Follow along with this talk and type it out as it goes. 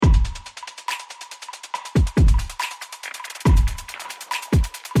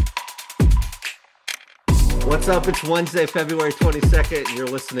What's up? It's Wednesday, February 22nd, and you're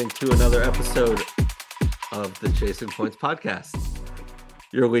listening to another episode of the Chasing Points podcast,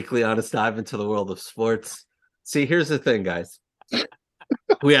 your weekly honest dive into the world of sports. See, here's the thing, guys.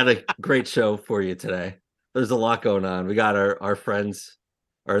 We had a great show for you today. There's a lot going on. We got our friends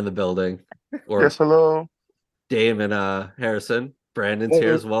are in the building. Yes, hello. Dame and Harrison. Brandon's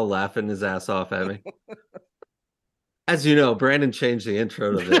here as well, laughing his ass off at me. As you know, Brandon changed the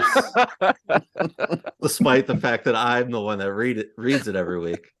intro to this, despite the fact that I'm the one that reads it every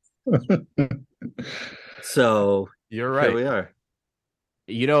week. So you're right. Here we are.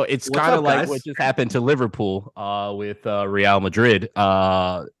 You know, it's kind of like guys? what just happened to Liverpool with Real Madrid.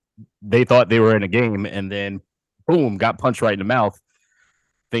 They thought they were in a game, and then boom, got punched right in the mouth.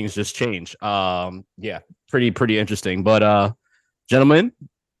 Things just change. Yeah, pretty interesting. But gentlemen,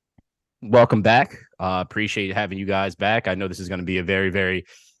 welcome back. Appreciate having you guys back. I know this is going to be a very, very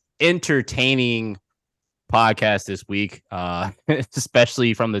entertaining podcast this week,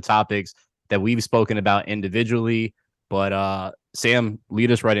 especially from the topics that we've spoken about individually. But Sam,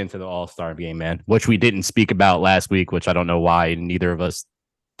 lead us right into the All-Star game, man, which we didn't speak about last week, which I don't know why neither of us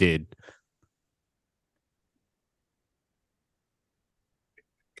did.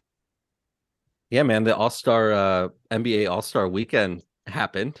 Yeah, man, the All-Star NBA All-Star weekend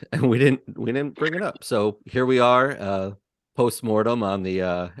happened and we didn't bring it up. So here we are, post-mortem on the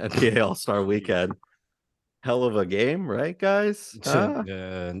NBA All-Star weekend. Hell of a game, right, guys?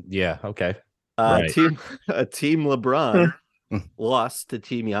 Yeah, okay. Right. Team LeBron lost to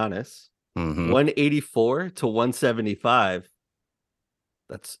Team Giannis, 184 to 175.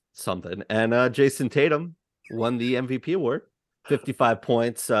 That's something. And Jason Tatum won the MVP award, 55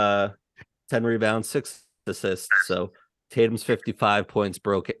 points, 10 rebounds, 6 assists. So Tatum's 55 points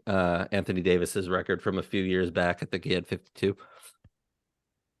broke Anthony Davis's record from a few years back. I think he had 52.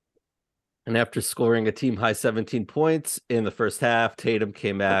 And after scoring a team high 17 points in the first half, Tatum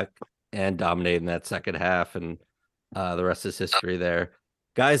came back and dominated in that second half, and the rest is history there.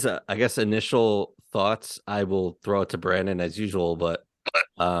 Guys, I guess initial thoughts, I will throw it to Brandon as usual, but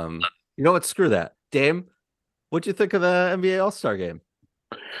you know what? Screw that. Dame, what'd you think of the NBA All-Star game?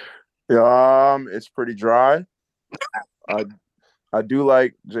 Yeah, it's pretty dry. I do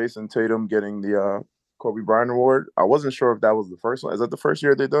like Jason Tatum getting the Kobe Bryant Award. I wasn't sure if that was the first one. Is that the first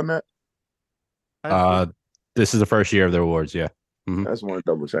year they've done that? This is the first year of their awards, yeah. I just want to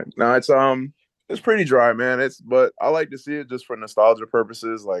double check. No, it's pretty dry, man. But I like to see it just for nostalgia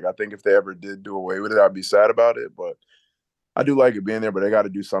purposes. Like, I think if they ever did do away with it, I'd be sad about it. But I do like it being there, but they got to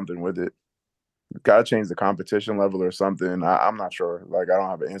do something with it. Got to change the competition level or something. I'm not sure. Like, I don't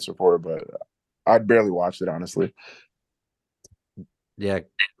have an answer for it, but I'd barely watched it, honestly. Yeah,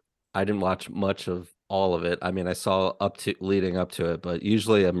 I didn't watch much of all of it. I mean, I saw leading up to it, but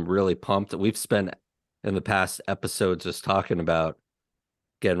usually I'm really pumped. We've spent in the past episodes just talking about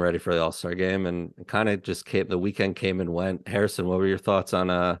getting ready for the All-Star game, and kind of just the weekend came and went. Harrison, what were your thoughts on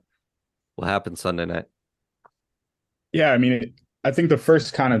what happened Sunday night? Yeah, I mean, I think the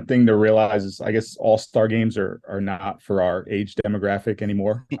first kind of thing to realize is, I guess, All-Star games are not for our age demographic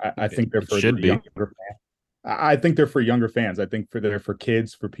anymore. I think they're for younger fans. I think they're for younger fans. I think they're for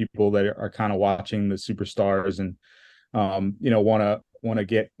kids, for people that are kind of watching the superstars and want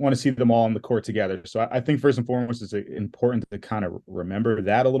to see them all on the court together. So I think first and foremost, it's important to kind of remember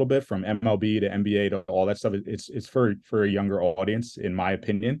that a little bit, from MLB to NBA to all that stuff. It's for a younger audience, in my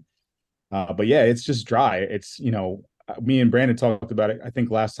opinion. But yeah, it's just dry. It's, me and Brandon talked about it, I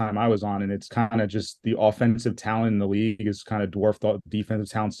think, last time I was on, and it's kind of just the offensive talent in the league is kind of dwarfed the defensive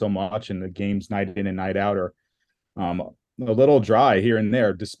talent so much, and the games night in and night out are a little dry here and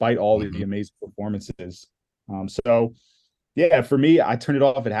there, despite all the amazing performances. So yeah, for me, I turned it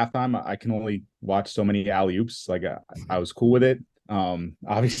off at halftime. I can only watch so many alley-oops. Like, I was cool with it.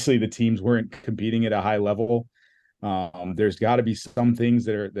 Obviously the teams weren't competing at a high level. There's got to be some things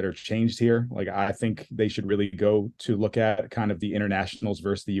that are changed here. Like, I think they should really go to look at kind of the internationals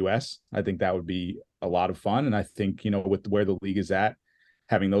versus the US. I think that would be a lot of fun. And I think, with where the league is at,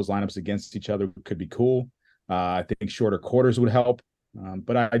 having those lineups against each other could be cool. I think shorter quarters would help.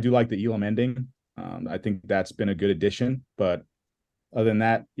 But I do like the Elam ending. I think that's been a good addition. But other than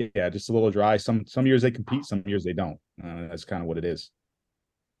that, yeah, just a little dry. Some years they compete, some years they don't. That's kind of what it is.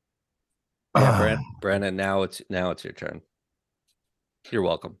 Yeah, Brandon, now it's your turn. You're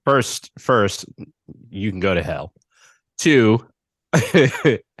welcome. First, you can go to hell. 2,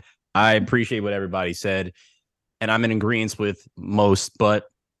 I appreciate what everybody said, and I'm in agreement with most, but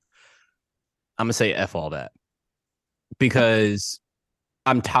I'm gonna say F all that, because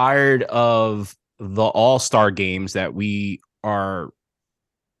I'm tired of the all-star games that we are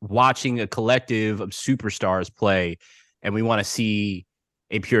watching a collective of superstars play, and we want to see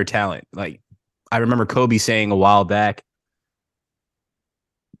a pure talent. Like I remember Kobe saying a while back,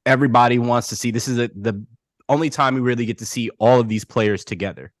 everybody wants to see, this is the only time we really get to see all of these players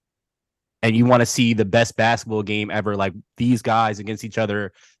together. And you want to see the best basketball game ever, like these guys against each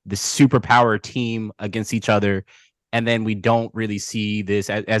other, the superpower team against each other. And then we don't really see this,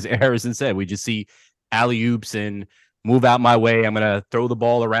 as Harrison said, we just see alley-oops and move out my way. I'm going to throw the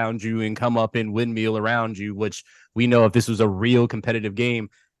ball around you and come up and windmill around you, which we know if this was a real competitive game,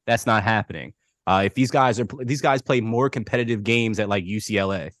 that's not happening. If these guys play more competitive games at like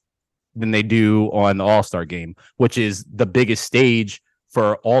UCLA than they do on the All-Star game, which is the biggest stage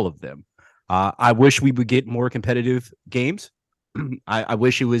for all of them. I wish we would get more competitive games. I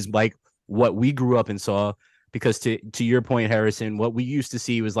wish it was like what we grew up and saw, because to your point, Harrison, what we used to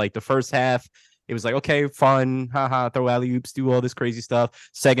see was like the first half, it was like, okay, fun, haha, throw alley-oops, do all this crazy stuff.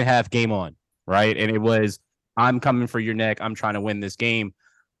 Second half, game on, right? And it was, I'm coming for your neck. I'm trying to win this game.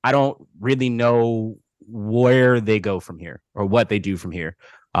 I don't really know where they go from here or what they do from here.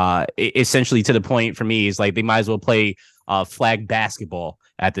 Essentially, to the point for me is like they might as well play flag basketball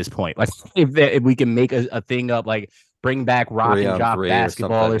at this point. Like if we can make a thing up, like bring back rock and drop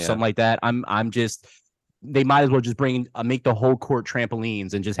basketball or something like that. I'm just, they might as well just make the whole court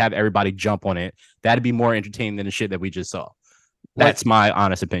trampolines and just have everybody jump on it. That'd be more entertaining than the shit that we just saw. That's my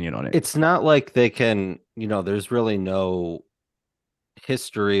honest opinion on it. It's not like they can, there's really no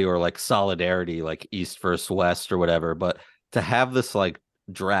history or like solidarity, like East versus West or whatever. But to have this like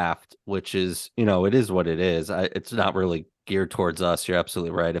draft, which is, it is what it is. It's not really geared towards us. You're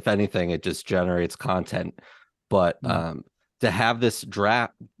absolutely right. If anything, it just generates content. But to have this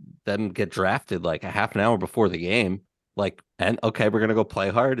draft, them get drafted like a half an hour before the game, like, and okay, we're gonna go play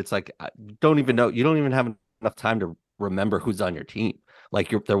hard. It's like, you don't even have enough time to remember who's on your team.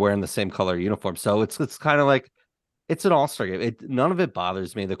 Like they're wearing the same color uniform, so it's kind of like it's an all-star game. None of it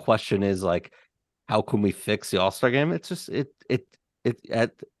bothers me. The question is like, how can we fix the all-star game? It's just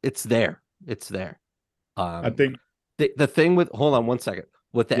it's there. It's there. I think the thing with, hold on one second,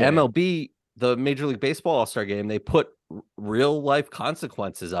 with the MLB, the Major League Baseball All-Star game, they put real life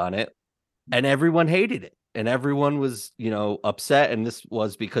consequences on it, and everyone hated it, and everyone was upset. And this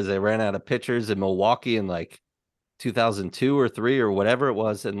was because they ran out of pitchers in Milwaukee in like 2002 or 3 or whatever it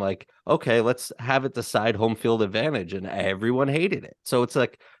was, and like, okay, let's have it decide home field advantage, and everyone hated it. So it's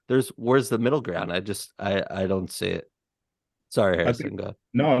like, where's the middle ground? I don't see it. Sorry, Harrison. Go ahead.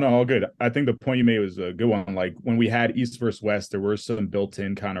 No, all good. I think the point you made was a good one. Like when we had East versus West, there were some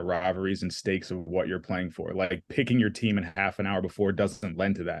built-in kind of rivalries and stakes of what you're playing for. Like picking your team in half an hour before doesn't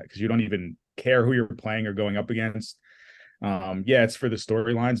lend to that, because you don't even care who you're playing or going up against. It's for the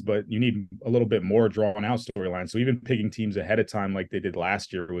storylines, but you need a little bit more drawn out storylines. So even picking teams ahead of time like they did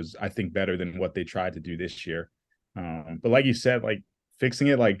last year was, I think, better than what they tried to do this year. But like you said, like fixing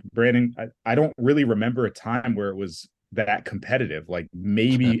it, like Brandon, I don't really remember a time where it was that competitive. Like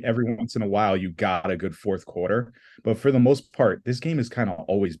maybe every once in a while you got a good fourth quarter, but for the most part, this game has kind of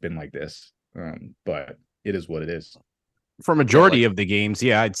always been like this. But it is what it is. For majority of the games,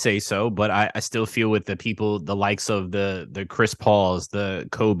 I'd say so. But I still feel with the people, the likes of the Chris Pauls, the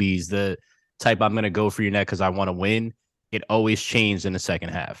Kobe's, the type I'm going to go for your neck because I want to win, it always changed in the second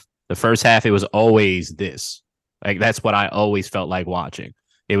half. The first half, it was always this. Like, that's what I always felt like watching.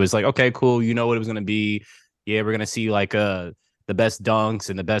 It was like, okay, cool. You know what it was going to be. Yeah, we're going to see like the best dunks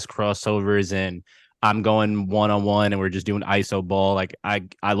and the best crossovers, and I'm going one-on-one and we're just doing ISO ball. Like,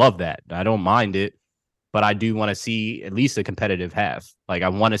 I love that. I don't mind it, but I do want to see at least a competitive half. Like, I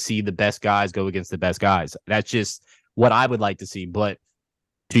want to see the best guys go against the best guys. That's just what I would like to see. But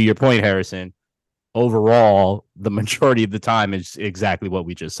to your point, Harrison, overall, the majority of the time is exactly what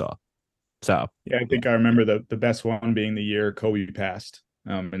we just saw. So yeah, I think I remember the best one being the year Kobe passed.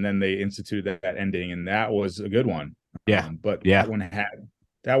 And then they instituted that ending, and that was a good one. But that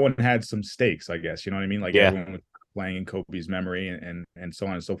one had some stakes, I guess. You know what I mean? Like everyone was playing in Kobe's memory and so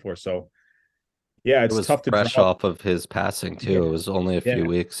on and so forth. So yeah, it was tough to fresh off of his passing too. Yeah. It was only a few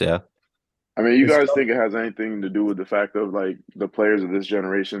weeks. Yeah. I mean, you guys think it has anything to do with the fact of like the players of this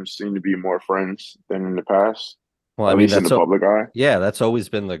generation seem to be more friends than in the past? Well, I mean, that's in the public eye. Yeah, that's always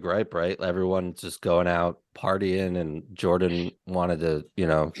been the gripe, right? Everyone's just going out partying, and Jordan wanted to,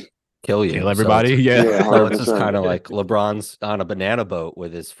 kill everybody. So it's just kind of like LeBron's on a banana boat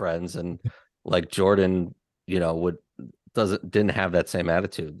with his friends, and like Jordan, didn't have that same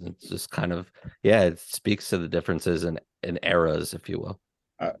attitude. It's just kind of it speaks to the differences in eras, if you will.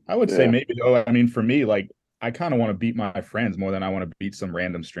 I would say maybe though. I mean, for me, like, I kind of want to beat my friends more than I want to beat some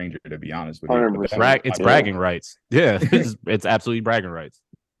random stranger, to be honest with you. It's bragging rights. Yeah, it's absolutely bragging rights.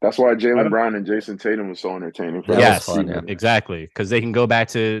 That's why Jaylen Brown and Jason Tatum was so entertaining. For yes, fun, yeah. Exactly, because they can go back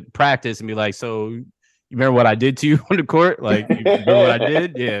to practice and be like, "So, you remember what I did to you on the court? Like, you remember what I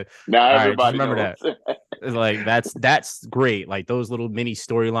did? Yeah. Now All everybody right, remember knows. that. Like, that's great. Like, those little mini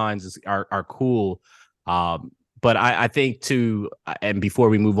storylines are cool. But I think too, and before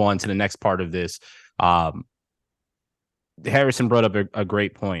we move on to the next part of this, Harrison brought up a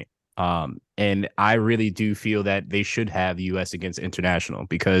great point. And I really do feel that they should have the U.S. against international,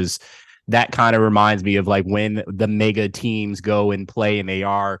 because that kind of reminds me of like when the mega teams go and play and they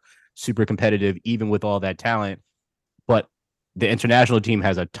are super competitive, even with all that talent. But the international team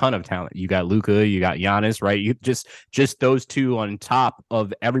has a ton of talent. You got Luka, you got Giannis, right? You just those two on top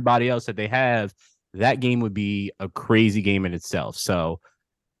of everybody else that they have. That game would be a crazy game in itself. So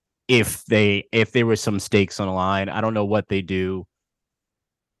if there were some stakes on the line, I don't know what they do,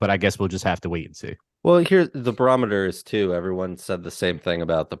 but I guess we'll just have to wait and see. Well, here the barometer is too. Everyone said the same thing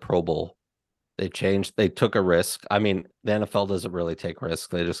about the Pro Bowl. They changed. They took a risk. I mean, the NFL doesn't really take risks.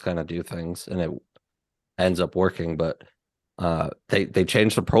 They just kind of do things, and it ends up working. But they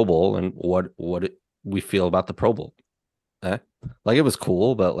changed the Pro Bowl, and what we feel about the Pro Bowl. Like, it was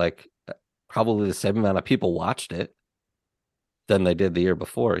cool, but like probably the same amount of people watched it than they did the year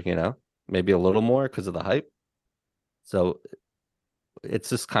before. Maybe a little more because of the hype. So it's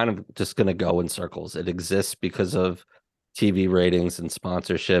just kind of just going to go in circles. It exists because of TV ratings and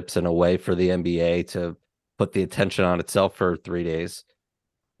sponsorships, and a way for the NBA to put the attention on itself for 3 days,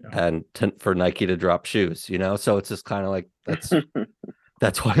 and for Nike to drop shoes, so it's just kind of like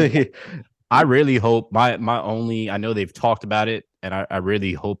that's why I really hope I know they've talked about it, and I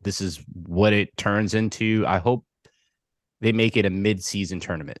really hope this is what it turns into. I hope they make it a mid-season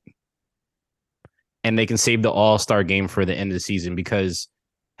tournament, and they can save the All-Star game for the end of the season, because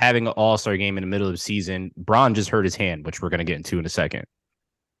having an All-Star game in the middle of the season, Bron just hurt his hand, which we're going to get into in a second,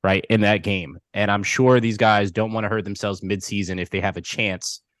 right, in that game. And I'm sure these guys don't want to hurt themselves mid-season if they have a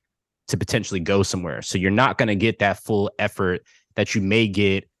chance to potentially go somewhere. So you're not going to get that full effort that you may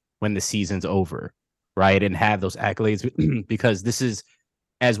get when the season's over, right, and have those accolades, because this is,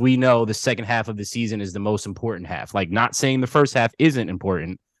 as we know, the second half of the season is the most important half. Like, not saying the first half isn't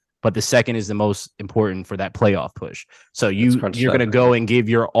important, but the second is the most important for that playoff push. So you're going to go and give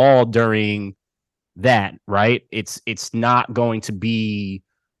your all during that, right? It's not going to be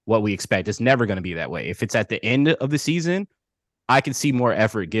what we expect. It's never going to be that way. If it's at the end of the season, I can see more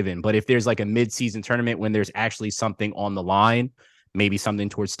effort given. But if there's like a mid-season tournament when there's actually something on the line, maybe something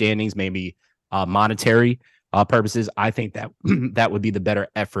towards standings, maybe monetary purposes, I think that that would be the better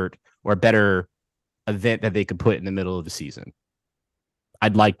effort or better event that they could put in the middle of the season.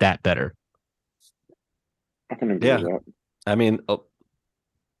 I'd like that better. I can agree with that. I mean,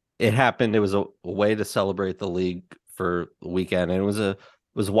 it happened. It was a way to celebrate the league for the weekend, and it was a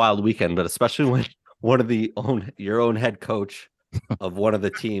wild weekend. But especially when one of your own head coach of one of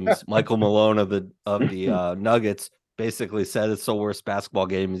the teams, Michael Malone of the Nuggets, basically said it's the worst basketball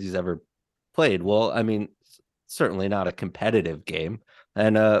game he's ever played. Well, I mean, certainly not a competitive game.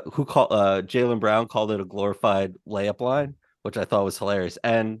 And Jaylen Brown called it a glorified layup line, which I thought was hilarious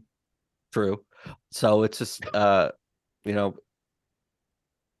and true. So it's just, it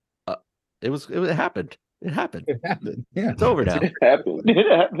happened. It happened. Yeah. It's over now. It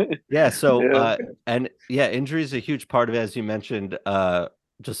happened. Yeah. So, injury is a huge part of it. As you mentioned,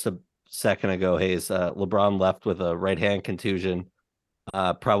 just a second ago, Hayes, LeBron left with a right hand contusion,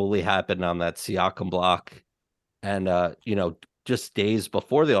 probably happened on that Siakam block. And, just days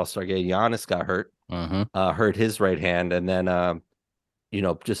before the All-Star game, Giannis got hurt. Hurt his right hand, and then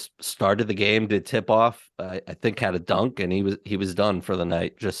just started the game, did tip off. I think had a dunk, and he was done for the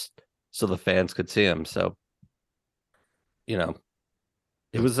night, just so the fans could see him. So, it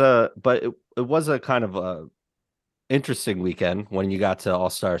was it was a kind of a interesting weekend when you got to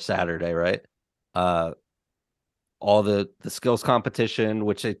All-Star Saturday, right? All the skills competition,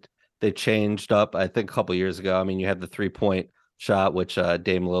 which they changed up, I think, a couple years ago. I mean, you had the 3-point shot, which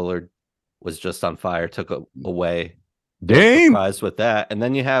Dame Lillard was just on fire, took away. Dame! Surprised with that. And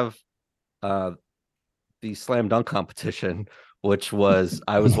then you have the slam dunk competition, which was,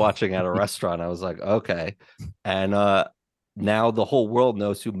 I was watching at a restaurant. I was like, okay. And now the whole world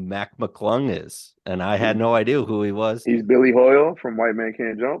knows who Mac McClung is. And I had no idea who he was. He's Billy Hoyle from White Man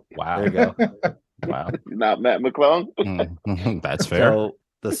Can't Jump. Wow. There you go. Wow. Not Matt McClung. That's fair. So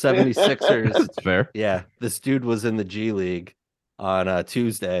the 76ers. That's fair. Yeah. This dude was in the G League on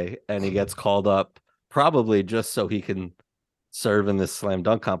Tuesday, and he gets called up probably just so he can serve in this slam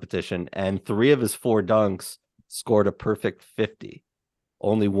dunk competition. And 3 of his 4 dunks scored a perfect 50.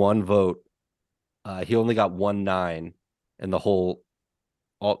 Only 1 vote. He only got 1-9 in the whole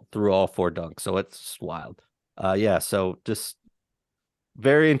through all 4 dunks. So it's wild. Yeah. So just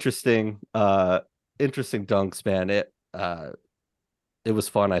very interesting. Interesting dunks, man. It was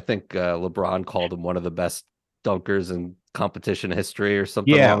fun. I think LeBron called him one of the best dunkers in competition history or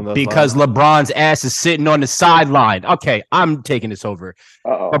something. Yeah, along those because lines. LeBron's ass is sitting on the sideline. Okay, I'm taking this over.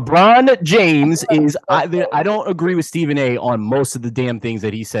 LeBron James is. I don't agree with Stephen A. on most of the damn things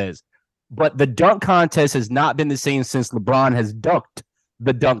that he says, but the dunk contest has not been the same since LeBron has dunked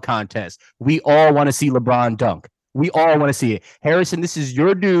the dunk contest. We all want to see LeBron dunk. We all want to see it. Harrison, this is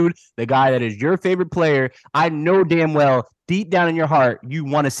your dude, the guy that is your favorite player. I know damn well, deep down in your heart, you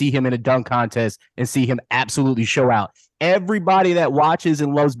want to see him in a dunk contest and see him absolutely show out. Everybody that watches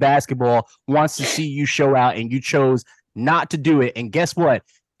and loves basketball wants to see you show out, and you chose not to do it. And guess what?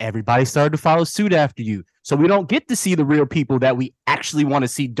 Everybody started to follow suit after you. So we don't get to see the real people that we actually want to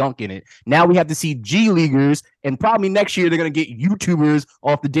see dunk in it. Now we have to see G Leaguers, and probably next year they're going to get YouTubers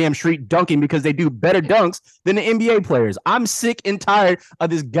off the damn street dunking because they do better dunks than the NBA players. I'm sick and tired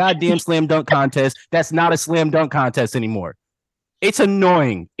of this goddamn slam dunk contest that's not a slam dunk contest anymore. It's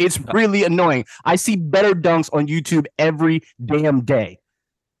annoying. It's really annoying. I see better dunks on YouTube every damn day,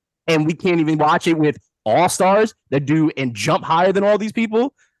 and we can't even watch it with all-stars that do and jump higher than all these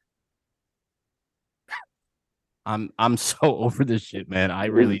people. I'm so over this shit, man. I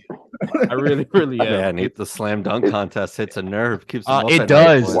really am. Man, the slam dunk contest hits a nerve. Keeps them up it at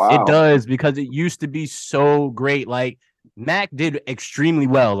does. night, boys. It does, because it used to be so great. Like Mac did extremely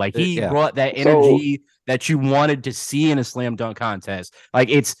well. Like he brought that energy that you wanted to see in a slam dunk contest. Like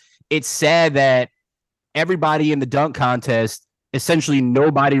it's sad that everybody in the dunk contest, essentially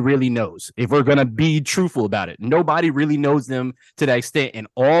nobody really knows. If we're going to be truthful about it, nobody really knows them to that extent. And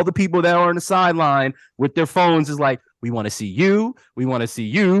all the people that are on the sideline with their phones is like, we want to see you. We want to see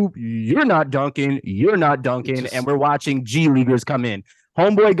you. You're not dunking. You're not dunking. And we're watching G Leaguers come in.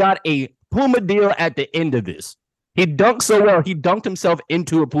 Homeboy got a Puma deal at the end of this. He dunked so well. He dunked himself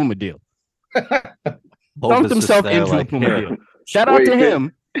into a Puma deal. Dunked himself into a Puma deal. Shout out to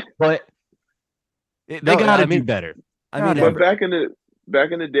him, but they got to do better. But back in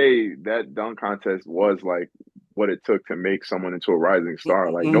the day, that dunk contest was like what it took to make someone into a rising star.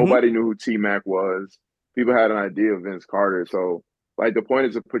 Like nobody knew who T-Mac was. People had an idea of Vince Carter. So like the point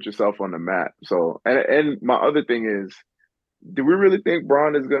is to put yourself on the map. So and my other thing is, do we really think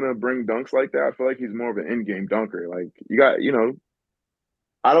Bron is gonna bring dunks like that? I feel like he's more of an in-game dunker. Like you got,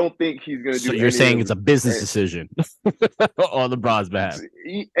 I don't think he's going to do. So you're saying it's a business decision on LeBron's behalf,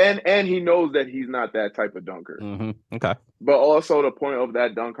 and he knows that he's not that type of dunker. Okay, but also the point of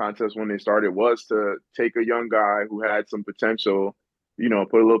that dunk contest when they started was to take a young guy who had some potential,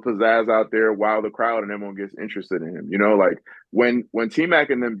 put a little pizzazz out there, wow the crowd, and everyone gets interested in him. Like when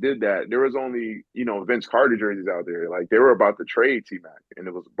T-Mac and them did that, there was only Vince Carter jerseys out there. Like they were about to trade T-Mac, and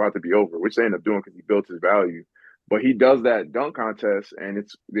it was about to be over, which they ended up doing because he built his value. But he does that dunk contest, and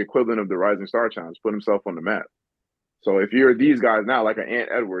it's the equivalent of the Rising Star Challenge, put himself on the map. So if you're these guys now, like an Ant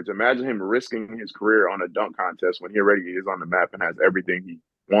Edwards, imagine him risking his career on a dunk contest when he already is on the map and has everything he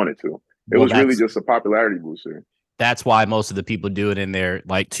wanted to. It was really just a popularity booster. That's why most of the people do it in their,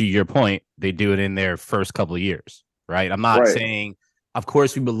 like to your point, they do it in their first couple of years, right? I'm not saying, of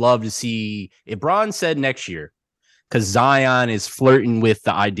course, we would love to see, if Bron said next year, because Zion is flirting with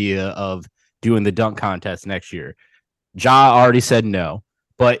the idea of doing the dunk contest next year. Ja already said no.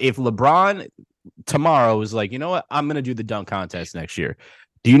 But if LeBron tomorrow is like, you know what, I'm going to do the dunk contest next year.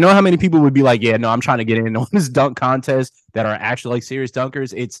 Do you know how many people would be like, yeah, no, I'm trying to get in on this dunk contest that are actually like serious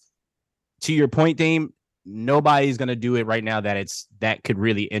dunkers? It's, to your point, Dame, nobody's going to do it right now that could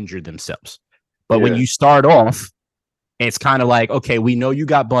really injure themselves. But when you start off, it's kind of like, okay, we know you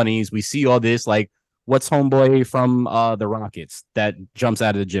got bunnies. We see all this, like, what's homeboy from the Rockets that jumps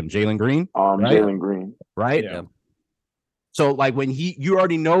out of the gym? Jalen Green? Right? Jalen Green. Right? Yeah. So like when you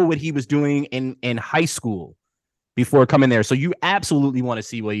already know what he was doing in high school before coming there. So you absolutely want to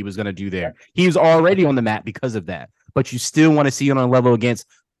see what he was going to do there. He was already on the map because of that. But you still want to see it on a level against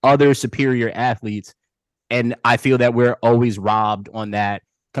other superior athletes. And I feel that we're always robbed on that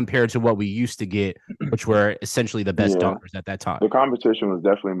compared to what we used to get, which were essentially the best dunkers at that time. The competition was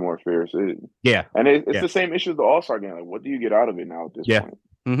definitely more fierce. And it's the same issue as the All-Star game. Like, what do you get out of it now at this point?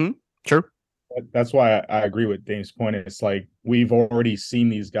 Mm-hmm. Sure. That's why I agree with Dame's point. It's like we've already seen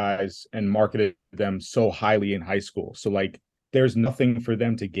these guys and marketed them so highly in high school. So like there's nothing for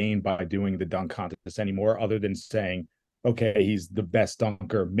them to gain by doing the dunk contest anymore other than saying, okay, he's the best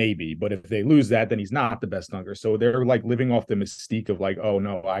dunker, maybe. But if they lose that, then he's not the best dunker. So they're like living off the mystique of like, oh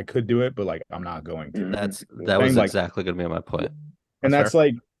no, I could do it, but like I'm not going to. That was exactly going to be my point. And that's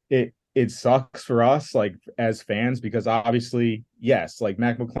like it. it sucks for us, like as fans, because obviously, yes, like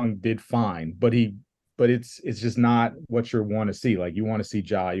Mac McClung did fine, but it's just not what you want to see. Like you want to see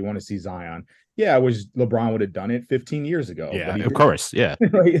Ja, you want to see Zion. Yeah, I wish LeBron would have done it 15 years ago. Yeah, but of course. Yeah,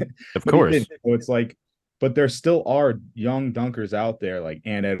 of course. So it's like, but there still are young dunkers out there like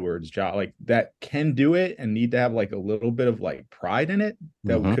Ant Edwards, Ja, like that can do it and need to have like a little bit of like pride in it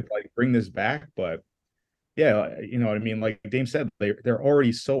that could like bring this back. But yeah, you know what I mean? Like Dame said, they're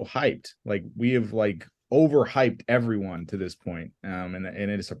already so hyped. Like we have like overhyped everyone to this point. And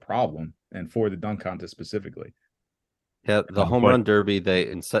it's a problem. And for the dunk contest specifically. Yeah, the home run derby, they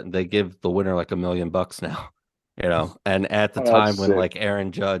give the winner like $1 million now, you know. And at the time when like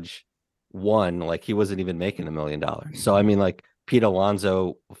Aaron Judge won, like he wasn't even making $1 million. So I mean, like Pete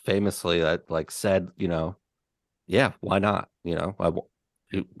Alonso famously like said, you know, yeah, why not? You know,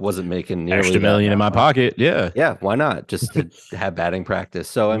 it wasn't making nearly extra $1 million in my pocket. Yeah, yeah, why not? Just to have batting practice.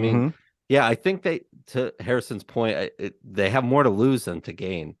 So I mean, yeah, I think to Harrison's point, they have more to lose than to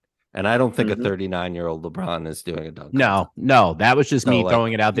gain. And I don't think a 39-year-old LeBron is doing a dunk. No, that was just me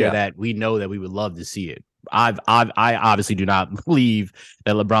throwing it out there that we know that we would love to see it. I obviously do not believe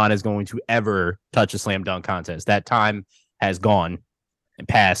that LeBron is going to ever touch a slam dunk contest. That time has gone and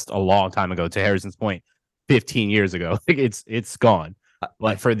passed a long time ago. To Harrison's point, 15 years ago, it's gone.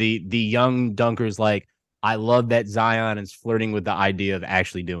 But for the young dunkers, like I love that Zion is flirting with the idea of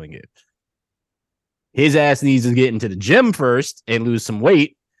actually doing it. His ass needs to get into the gym first and lose some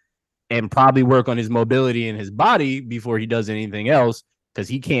weight. And probably work on his mobility in his body before he does anything else, because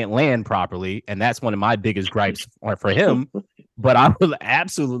he can't land properly. And that's one of my biggest gripes for him. But I would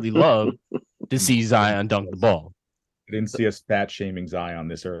absolutely love to see Zion dunk the ball. I didn't see us fat shaming Zion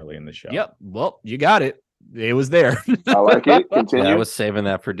this early in the show. Yep. Well, you got it. It was there. I like it. Continue. Yeah, I was saving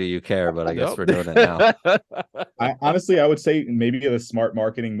that for Do You Care, but I guess we're doing it now. I would say maybe the smart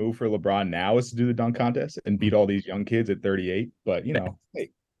marketing move for LeBron now is to do the dunk contest and beat all these young kids at 38. But, you know, hey.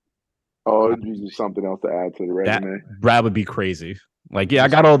 Oh, it's just something else to add to the resume. That would be crazy. Like, yeah, I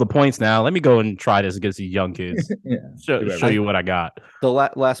got all the points now. Let me go and try this against these young kids. Show you what I got. The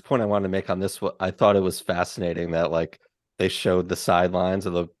last point I wanted to make on this, I thought it was fascinating that like they showed the sidelines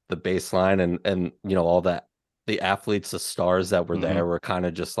of the baseline and you know all that the athletes, the stars that were there were kind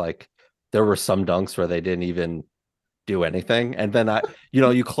of just like there were some dunks where they didn't even do anything, and then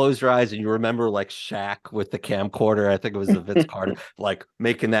you close your eyes and you remember like Shaq with the camcorder. I think it was the Vince Carter, like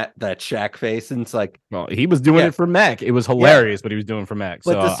making that Shaq face, and it's like, well, he was doing it for Mac. It was hilarious what he was doing for Mac.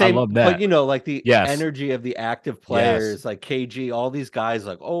 So I love that. But you know, like the energy of the active players, like KG, all these guys,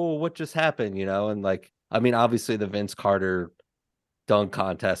 like, oh, what just happened, you know? And like, I mean, obviously the Vince Carter dunk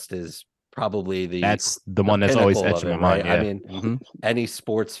contest is probably that's the one that's always etched in my mind. Right? Yeah. I mean, any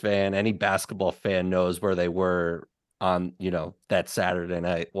sports fan, any basketball fan knows where they were on, you know, that Saturday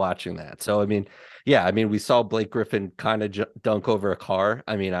night watching that. So I mean, yeah, I mean, we saw Blake Griffin kind of dunk over a car.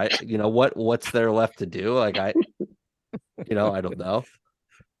 I mean, what's there left to do? Like I don't know,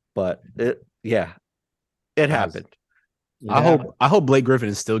 but it happened. Yeah. I hope Blake Griffin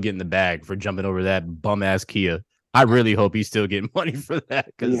is still getting the bag for jumping over that bum ass Kia. I really hope he's still getting money for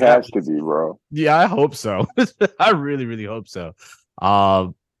that. He has to be, bro. Yeah, I hope so. I really, really hope so.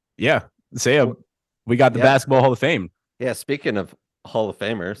 Yeah, Sam, we got the Basketball Hall of Fame. Yeah, speaking of Hall of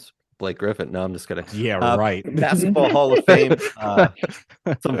Famers, Blake Griffin. No, I'm just kidding. Yeah, right. Basketball Hall of Fame.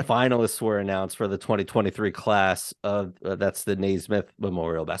 Some finalists were announced for the 2023 class of that's the Naismith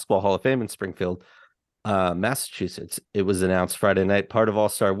Memorial Basketball Hall of Fame in Springfield, Massachusetts. It was announced Friday night, part of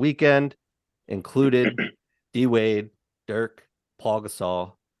All-Star Weekend, included D. Wade, Dirk, Paul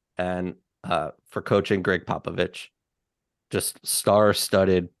Gasol, and for coaching Greg Popovich. Just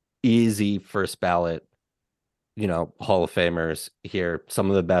star-studded, easy first ballot, Hall of Famers here. Some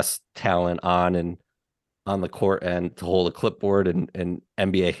of the best talent on the court and to hold a clipboard in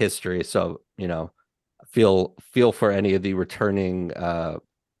NBA history. So, feel for any of the returning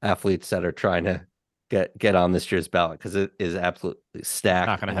athletes that are trying to get on this year's ballot, because it is absolutely stacked.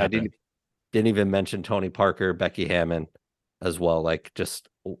 Not gonna happen. I didn't even mention Tony Parker, Becky Hammon as well. Like just,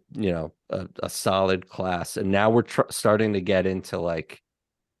 a solid class. And now we're starting to get into like,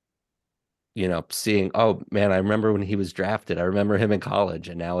 seeing, oh man, I remember when he was drafted. I remember him in college.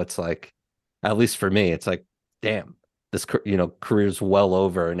 And now it's like, at least for me, it's like, damn, this, career's well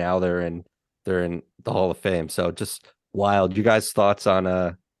over. And now they're in the Hall of Fame. So just wild. You guys thoughts on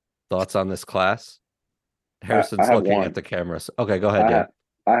this class? Harrison's looking at the cameras. Okay, go ahead, Dan.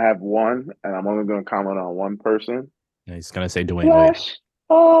 I have one, and I'm only going to comment on one person. Yeah, he's going to say Dwayne Wade.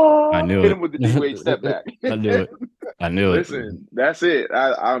 Oh, I knew hit it. him with the D-Wade step back. I knew it. Listen, that's it.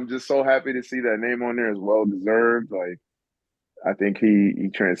 I'm just so happy to see that name on there as well deserved. Like, I think he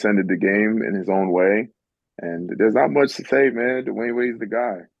transcended the game in his own way. And there's not much to say, man. Dwayne Wade's the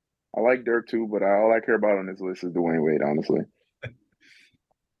guy. I like Dirk too, but all I care about on this list is Dwayne Wade, honestly.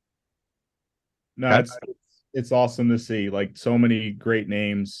 No, it's awesome to see, like, so many great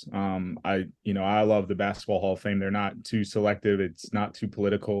names. I love the Basketball Hall of Fame. They're not too selective. It's not too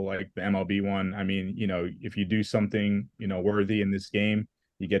political like the MLB one. I mean, if you do something, worthy in this game,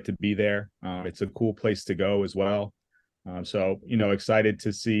 you get to be there. It's a cool place to go as well. So, excited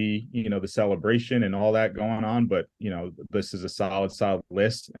to see, the celebration and all that going on. But, this is a solid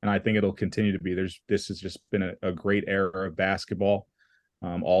list. And I think it'll continue to be. This has just been a great era of basketball,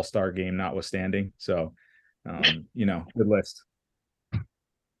 all-star game notwithstanding. So, good list.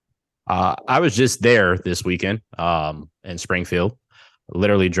 I was just there this weekend in Springfield.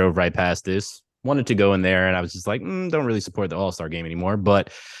 Literally drove right past this. Wanted to go in there, and I was just like, don't really support the All-Star game anymore.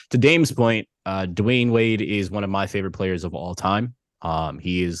 But to Dame's point, Dwayne Wade is one of my favorite players of all time.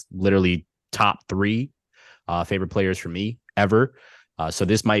 He is literally top 3 favorite players for me ever. So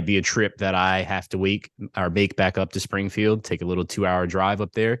this might be a trip that I have to make back up to Springfield, take a little 2-hour drive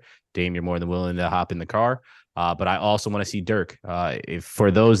up there. Dame, you're more than willing to hop in the car. But I also want to see Dirk.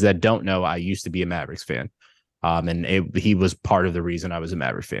 For those that don't know, I used to be a Mavericks fan. And he was part of the reason I was a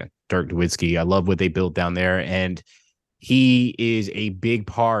Maverick fan. Dirk Nowitzki. I love what they built down there. And he is a big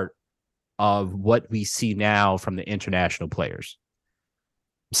part of what we see now from the international players.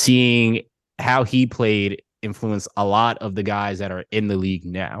 Seeing how he played influenced a lot of the guys that are in the league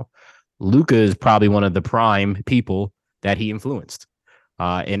now. Luka is probably one of the prime people that he influenced.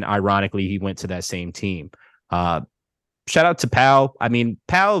 And ironically, he went to that same team. Shout out to Pal. I mean,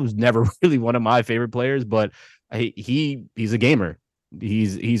 Pal was never really one of my favorite players, but he's a gamer.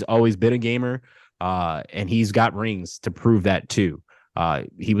 He's always been a gamer, and he's got rings to prove that too.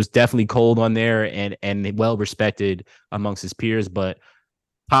 He was definitely cold on there and well respected amongst his peers, but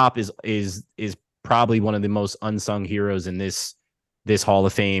Pop is probably one of the most unsung heroes in this Hall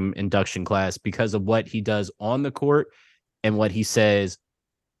of Fame induction class because of what he does on the court and what he says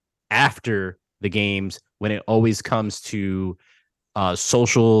after the games when it always comes to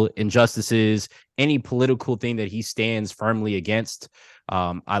social injustices, any political thing that he stands firmly against.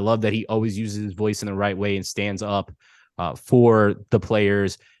 I love that he always uses his voice in the right way and stands up for the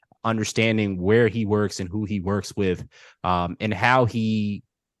players, understanding where he works and who he works with, and how he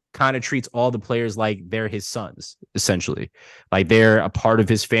kind of treats all the players like they're his sons, essentially. Like they're a part of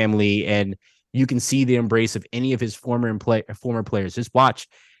his family, and you can see the embrace of any of his former players. Just watch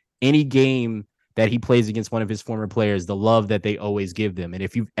any game that he plays against one of his former players, the love that they always give them. And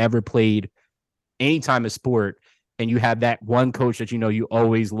if you've ever played any time of sport and you have that one coach that you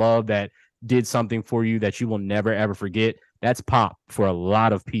always love that did something for you that you will never, ever forget, that's Pop for a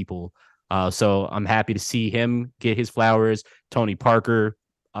lot of people. So I'm happy to see him get his flowers. Tony Parker,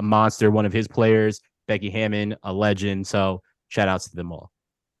 a monster, one of his players. Becky Hammon, a legend. So shout outs to them all.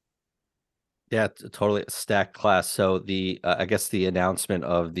 Yeah, totally stacked class. So I guess the announcement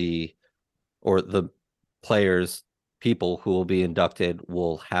of the players, people who will be inducted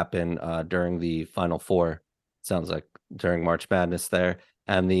will happen during the Final Four. Sounds like during March Madness there.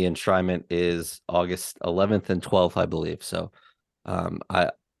 And the enshrinement is August 11th and 12th, I believe. So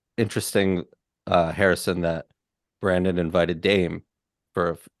interesting, Harrison, that Brandon invited Dame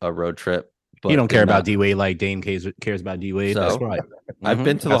for a road trip. But you don't care about D-Wade like Dame cares about D-Wade. So, that's why. I've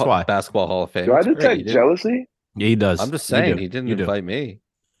been to the Basketball Hall of Fame. Do I detect jealousy? Yeah, he does. I'm just saying he didn't invite me.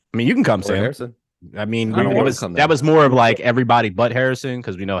 I mean, you can come, Sam. Harrison. I mean, that was more of like everybody but Harrison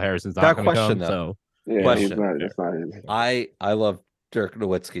because we know Harrison's not going to come. So, question. It's not his. I love Dirk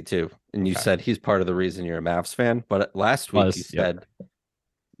Nowitzki too, and you said he's part of the reason you're a Mavs fan. But last week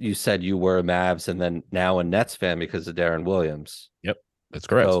you said you were a Mavs and then now a Nets fan because of Darren Williams. Yep, that's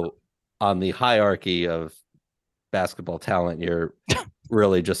correct. So on the hierarchy of basketball talent, you're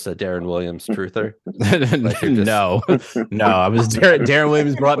really just a Darren Williams truther. No. I was Darren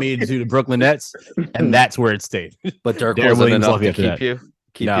Williams brought me to the Brooklyn Nets, and that's where it stayed. But Dirk wasn't enough to keep you.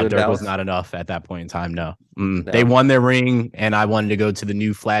 No, Dirk was not enough at that point in time. No. They won their ring, and I wanted to go to the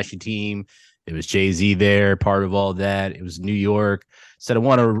new flashy team. It was Jay-Z there, part of all that. It was New York. Said I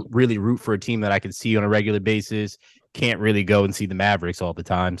want to really root for a team that I can see on a regular basis. Can't really go and see the Mavericks all the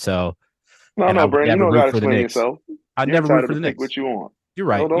time. So, no, Brandon, you don't got to explain yourself. I never root for the Knicks. What you want? You're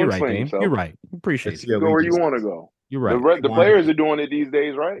right. You're right, Dame. You're right. Appreciate you. Go where you want to go. You're right. The players are doing it these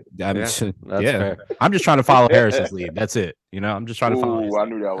days, right? That's fair. I'm just trying to follow Harrison's lead. That's it. I'm just trying to follow. I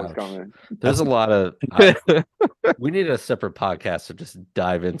knew that was coming. There's a lot of. We need a separate podcast to just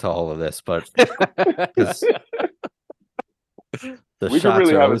dive into all of this, but We could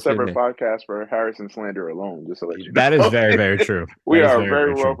really have a separate podcast for Harrison slander alone, just to let you know. That is very, very true. We are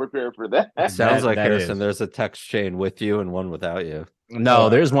very well prepared for that. Sounds like Harrison. There's a text chain with you and one without you. No,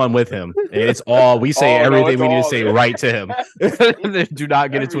 there's one with him. It's all we say. Everything we need to say right to him. Do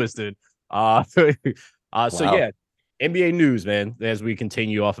not get it twisted. So yeah, NBA news, man. As we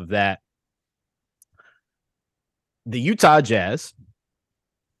continue off of that, the Utah Jazz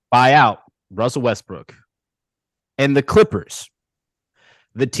buy out Russell Westbrook, and the Clippers,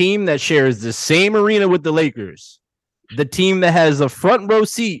 the team that shares the same arena with the Lakers, the team that has a front row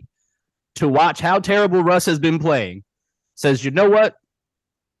seat to watch how terrible Russ has been playing, says, you know what?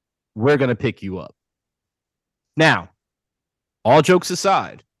 We're going to pick you up. Now, all jokes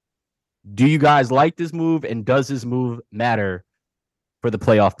aside, do you guys like this move, and does this move matter for the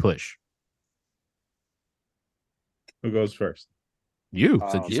playoff push? Who goes first? You,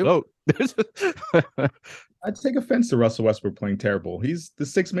 since you vote. I'd take offense to Russell Westbrook playing terrible. He's the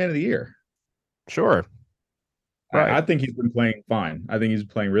sixth man of the year. Sure. Right. I think he's been playing fine. I think he's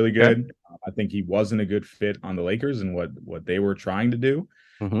playing really good. I think he wasn't a good fit on the Lakers and what they were trying to do.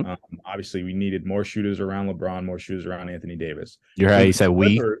 Mm-hmm. Obviously, we needed more shooters around LeBron, more shooters around Anthony Davis. You're right. You said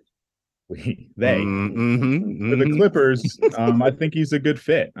they. For the Clippers, I think he's a good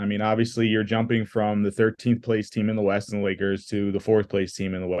fit. I mean, obviously, you're jumping from the 13th place team in the West in the Lakers to the 4th place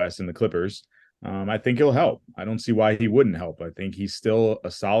team in the West in the Clippers. I think he'll help. I don't see why he wouldn't help. I think he's still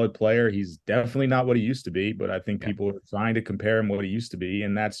a solid player. He's definitely not what he used to be, but I think people are trying to compare him what he used to be,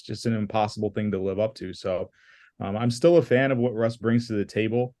 and that's just an impossible thing to live up to. So I'm still a fan of what Russ brings to the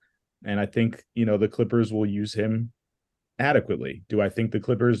table, and I think, the Clippers will use him adequately. Do I think the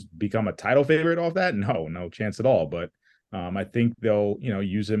Clippers become a title favorite off that? No chance at all. But I think they'll,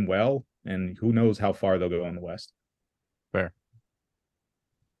 use him well, and who knows how far they'll go in the West. Fair.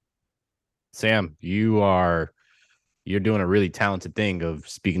 Sam, you're doing a really talented thing of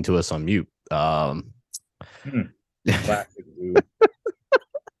speaking to us on mute. Classic, dude.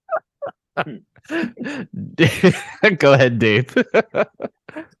 Go ahead, Dave.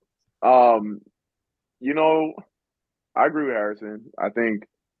 I agree with Harrison. I think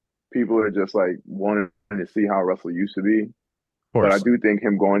people are just like wanting to see how Russell used to be. But I do think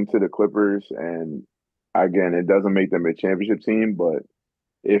him going to the Clippers, and again, it doesn't make them a championship team, but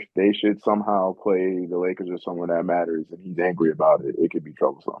if they should somehow play the Lakers or someone that matters and he's angry about it, it could be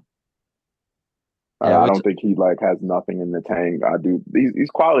troublesome. I don't think he has nothing in the tank.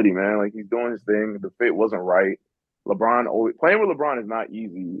 He's quality, man. Like, he's doing his thing. The fit wasn't right. Playing with LeBron is not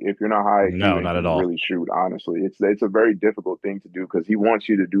easy if you're not high. No, not at all. Really shoot, honestly. It's a very difficult thing to do because he wants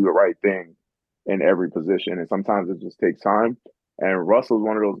you to do the right thing in every position, and sometimes it just takes time. And Russell's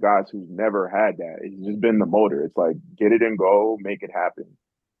one of those guys who's never had that. He's just been the motor. It's like, get it and go, make it happen.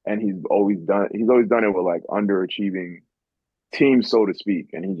 And he's always done it with underachieving teams, so to speak.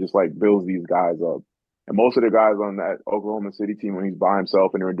 And he just builds these guys up. And most of the guys on that Oklahoma City team, when he's by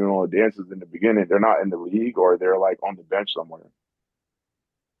himself and they're doing all the dances in the beginning, they're not in the league, or they're on the bench somewhere.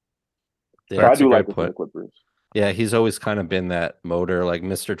 Yeah, I do like the Clippers. Yeah, he's always kind of been that motor, like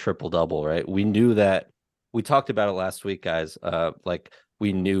Mr. Triple Double, right? We knew that. We talked about it last week, guys.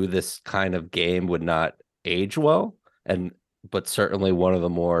 We knew this kind of game would not age well, but certainly one of the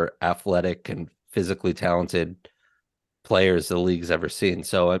more athletic and physically talented players the league's ever seen.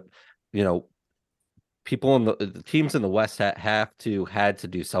 So, people in the teams in the West had to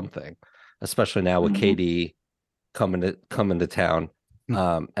do something, especially now with KD coming to town.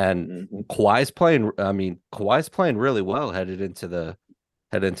 And Kawhi's playing really well headed into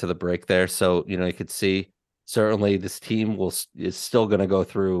the break there. So, you could see certainly this team is still going to go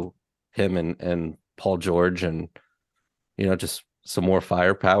through him and Paul George, and just some more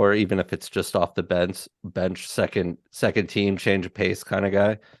firepower, even if it's just off the bench, second team, change of pace kind of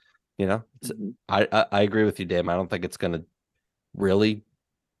guy. I agree with you, Dave. I don't think it's going to really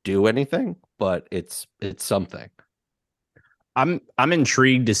do anything, but it's something. I'm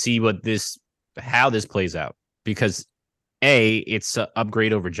intrigued to see how this plays out, because it's an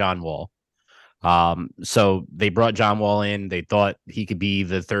upgrade over John Wall. So they brought John Wall in. They thought he could be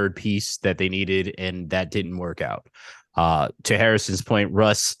the third piece that they needed, and that didn't work out. To Harrison's point,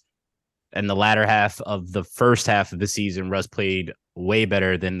 Russ, in the latter half of the first half of the season, Russ played way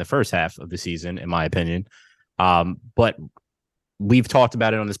better than the first half of the season, in my opinion. But we've talked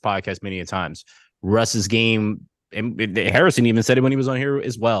about it on this podcast many a times. Russ's game, and Harrison even said it when he was on here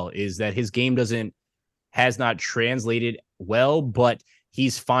as well, is that his game has not translated well, but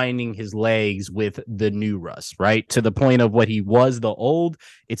he's finding his legs with the new Russ, right? To the point of what he was the old,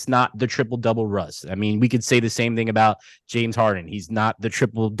 it's not the triple-double Russ. I mean, we could say the same thing about James Harden. He's not the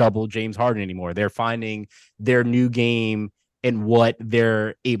triple-double James Harden anymore. They're finding their new game and what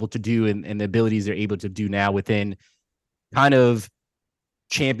they're able to do and the abilities they're able to do now within kind of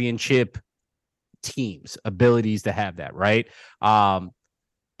championship teams, abilities to have that, right?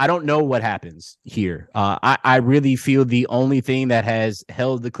 I don't know what happens here. I really feel the only thing that has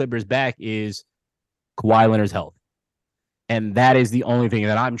held the Clippers back is Kawhi Leonard's health. And that is the only thing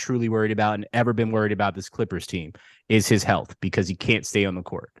that I'm truly worried about and ever been worried about this Clippers team is his health, because he can't stay on the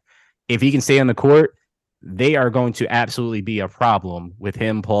court. If he can stay on the court, they are going to absolutely be a problem with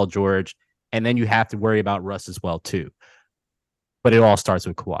him, Paul George. And then you have to worry about Russ as well, too. But it all starts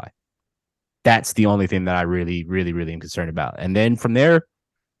with Kawhi. That's the only thing that I really, really, really am concerned about. And then from there,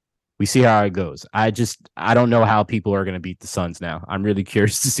 we see how it goes. I don't know how people are going to beat the Suns now. I'm really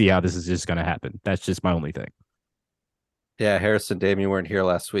curious to see how this is just going to happen. That's just my only thing. Yeah, Harrison, Dame, you weren't here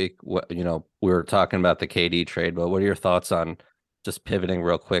last week. We were talking about the KD trade, but what are your thoughts on just pivoting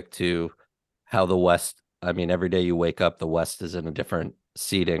real quick to how the West? I mean, every day you wake up, the West is in a different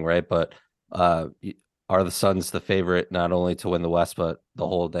seeding, right? But are the Suns the favorite not only to win the West, but the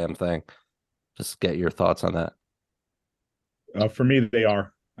whole damn thing? Just get your thoughts on that. For me, they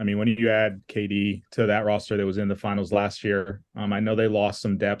are. I mean, when you add KD to that roster that was in the finals last year, I know they lost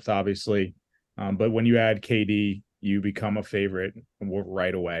some depth, obviously, but when you add KD, you become a favorite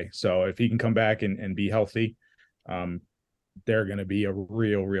right away. So if he can come back and be healthy, they're going to be a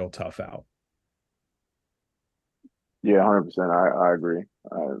real tough out. Yeah, 100%. I agree.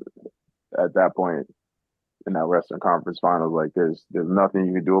 At that point in that Western Conference Finals, like there's nothing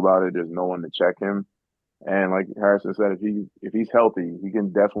you can do about it. There's no one to check him. And like Harrison said, if he's healthy, he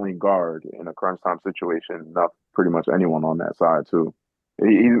can definitely guard in a crunch time situation. Not pretty much anyone on that side too.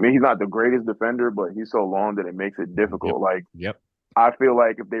 He's not the greatest defender, but he's so long that it makes it difficult. I feel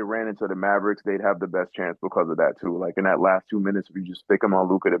like if they ran into the Mavericks, they'd have the best chance because of that too. Like in that last 2 minutes, if you just stick him on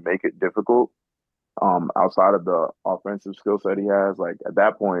Luka to make it difficult, outside of the offensive skill set he has, like at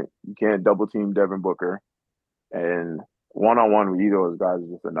that point, you can't double team Devin Booker, and one-on-one with either of those guys is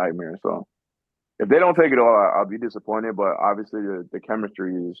just a nightmare. So if they don't take it all, I'll be disappointed. But obviously, the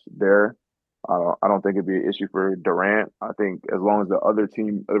chemistry is there. I don't think it'd be an issue for Durant. I think as long as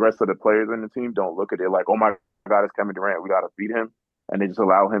the rest of the players in the team don't look at it like, oh my God, it's Kevin Durant, we got to beat him, and they just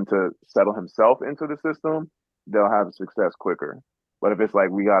allow him to settle himself into the system, they'll have success quicker. But if it's like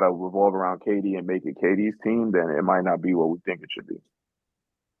we got to revolve around KD and make it KD's team, then it might not be what we think it should be.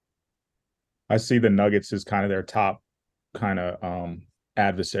 I see the Nuggets as kind of their top kind of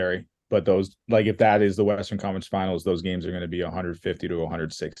adversary. But those, like, if that is the Western Conference Finals, those games are going to be 150 to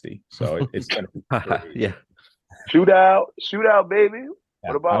 160. So it's going to be yeah, shootout, baby. Yeah,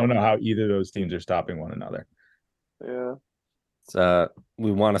 what about? I don't know how either of those teams are stopping one another. Yeah, it's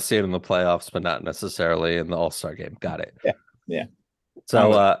we want to see it in the playoffs, but not necessarily in the All-Star game. Got it. Yeah.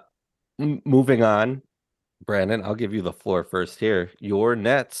 So moving on, Brandon, I'll give you the floor first here. Your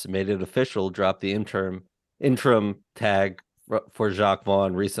Nets made it official, dropped the interim tag for Jacques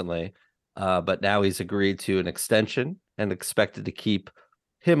Vaughn recently, but now he's agreed to an extension and expected to keep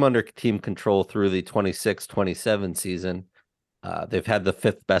him under team control through the 26-27 season. They've had the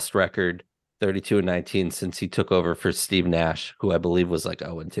fifth best record, 32-19, since he took over for Steve Nash, who I believe was like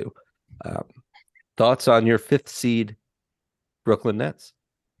 0-2. Thoughts on your fifth seed Brooklyn Nets?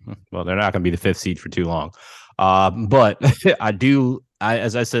 Well, they're not going to be the fifth seed for too long. But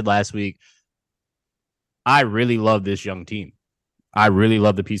as I said last week, I really love this young team. I really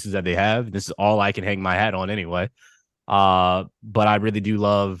love the pieces that they have. This is all I can hang my hat on anyway. But I really do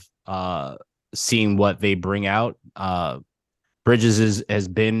love seeing what they bring out. Bridges has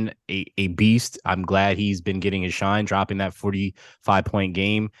been a beast. I'm glad he's been getting his shine, dropping that 45-point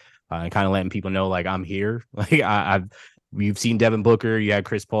game and kind of letting people know, like, I'm here. Like we've seen Devin Booker, you had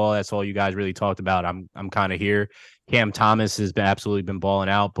Chris Paul. That's all you guys really talked about. I'm kind of here. Cam Thomas has absolutely been balling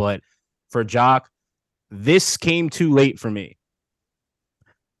out. But for Jock, this came too late for me,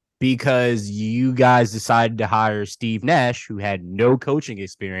 because you guys decided to hire Steve Nash, who had no coaching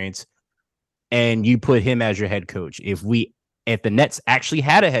experience, and you put him as your head coach. If the Nets actually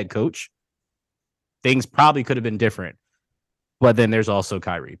had a head coach, things probably could have been different. But then there's also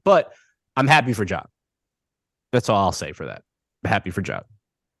Kyrie. But I'm happy for Jock. That's all I'll say for that. I'm happy for Jock.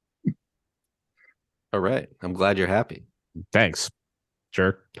 All right. I'm glad you're happy. Thanks.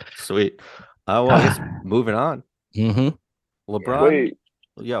 Sure. Sweet. Well, I guess moving on. Mm-hmm. LeBron. Wait.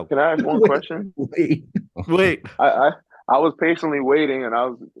 Yo. Can I ask one question? Wait. I was patiently waiting, and I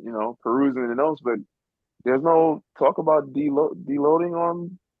was, perusing the notes, but there's no talk about deloading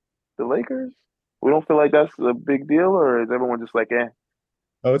on the Lakers? We don't feel like that's a big deal, or is everyone just like, eh?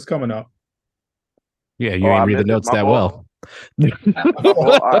 Oh, it's coming up. Yeah, you ain't read the notes that well. All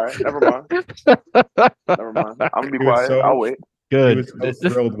right, never mind. Never mind. I'm gonna be quiet. I'll wait. Good. He was so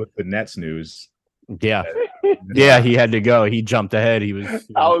thrilled with the Nets news. Yeah. Yeah, he had to go. He jumped ahead. He was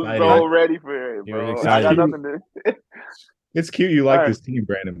I was excited. so ready for it, bro. I got nothing to. It's cute you like this team,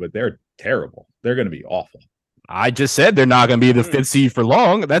 Brandon, but they're terrible. They're going to be awful. I just said they're not going to be the 5th seed for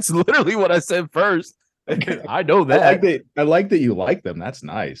long. That's literally what I said first. I know that. I like that you like them. That's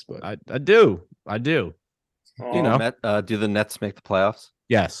nice, but I do. You know, do the Nets make the playoffs?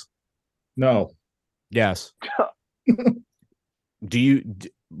 Yes. No. Yes.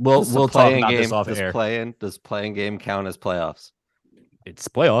 We'll talk about this off air. Does playing game count as playoffs? It's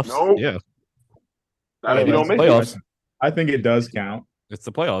playoffs. Nope. Yeah. You don't make playoffs. I think it does count. It's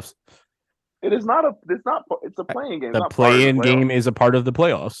the playoffs. It is not. It's a playing game. The play-in game is a part of the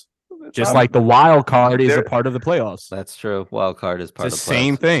playoffs. Just like the wild card is a part of the playoffs. That's true. Wild card is part of the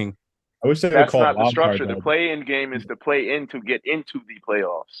same thing. I wish that's not the structure. The play-in game is to play in to get into the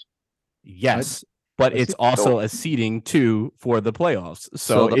playoffs. Yes, but it's also a seeding too for the playoffs.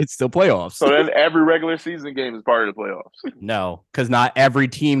 So it's still playoffs. So then every regular season game is part of the playoffs. No, because not every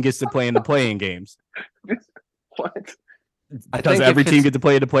team gets to play in the play-in games. What? Does every team get to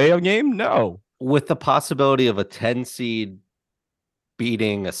play in the play-in game? No. With the possibility of a 10 seed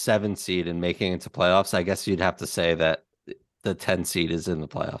beating a 7 seed and making it to playoffs, I guess you'd have to say that the 10 seed is in the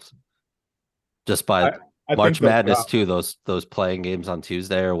playoffs. Just by March Madness too, those playing games on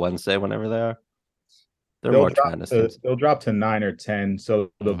Tuesday or Wednesday, whenever they are. They're March Madness games. They'll drop to 9 or 10.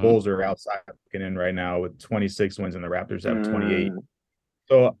 So the Bulls are outside looking in right now with 26 wins and the Raptors have 28.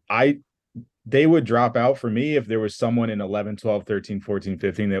 So they would drop out for me if there was someone in 11, 12, 13, 14,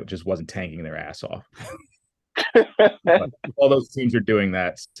 15 that just wasn't tanking their ass off. All those teams are doing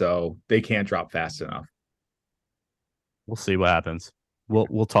that, so they can't drop fast enough. We'll see what happens.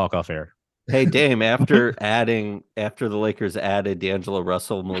 We'll talk off air. Hey, Dame, after the Lakers added D'Angelo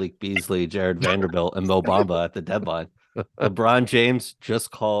Russell, Malik Beasley, Jared Vanderbilt, and Mo Bamba at the deadline, LeBron James just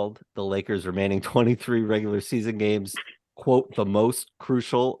called the Lakers' remaining 23 regular season games, quote, the most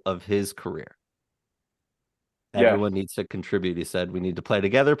crucial of his career. Everyone needs to contribute. He said, we need to play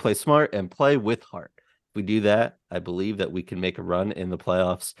together, play smart, and play with heart. If we do that, I believe that we can make a run in the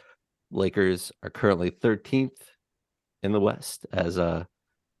playoffs. Lakers are currently 13th in the West, as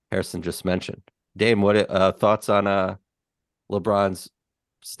Harrison just mentioned. Dame, what thoughts on LeBron's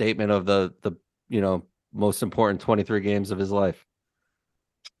statement of the most important 23 games of his life?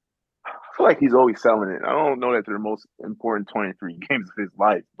 I feel like he's always selling it. I don't know that they're the most important 23 games of his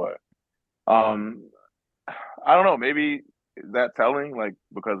life, but I don't know. Maybe is that telling? Like,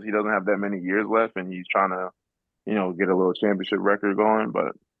 because he doesn't have that many years left, and he's trying to, get a little championship record going.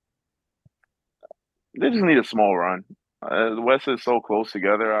 But they just need a small run. The West is so close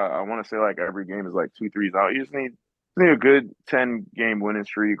together. I want to say like every game is like 2-3s out. You just need a good 10-game winning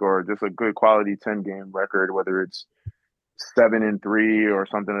streak or just a good quality 10-game record, whether it's 7-3 or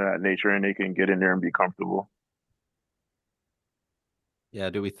something of that nature, and they can get in there and be comfortable. Yeah,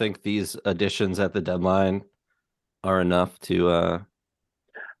 do we think these additions at the deadline are enough to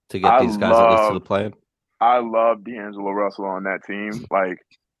get these guys at least to the play-in? I love D'Angelo Russell on that team. Like,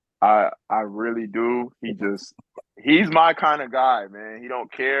 I really do. He's my kind of guy, man. He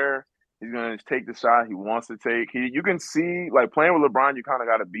don't care. He's gonna take the shot he wants to take. You can see, like, playing with LeBron, you kind of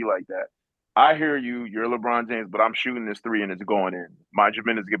got to be like that. I hear you. You're LeBron James, but I'm shooting this 3 and it's going in. My job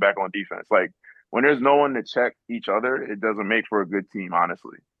is to get back on defense. Like, when there's no one to check each other, it doesn't make for a good team,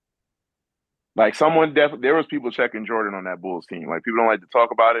 honestly. Like, there was people checking Jordan on that Bulls team. Like, people don't like to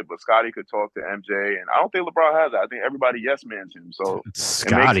talk about it, but Scottie could talk to MJ, and I don't think LeBron has that. I think everybody yes-mans him. So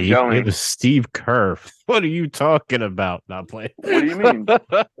Scottie, it was Steve Kerr. What are you talking about? Not playing. What do you mean?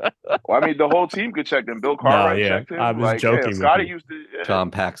 Well, I mean, the whole team could check them. Bill Cartwright checked him. I was joking. Scottie used to. Yeah. John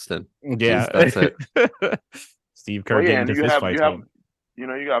Paxton. Yeah, that's it. Steve Kerr getting into fist fights.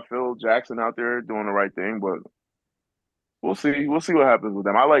 You got Phil Jackson out there doing the right thing, but we'll see. We'll see what happens with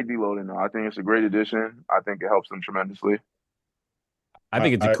them. I like D-Lo, though. I think it's a great addition. I think it helps them tremendously. I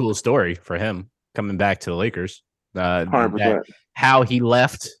think it's a cool story for him coming back to the Lakers. 100%. How he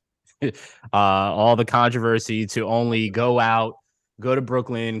left, all the controversy to only go to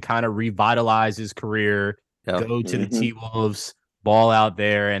Brooklyn, kind of revitalize his career, go to the T-Wolves, ball out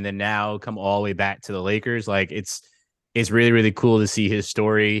there, and then now come all the way back to the Lakers. Like, it's really, really cool to see his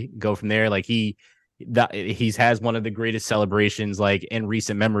story go from there. Like, he has one of the greatest celebrations, like, in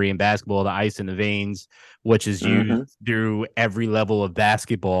recent memory in basketball, the Ice in the Veins, which is used through every level of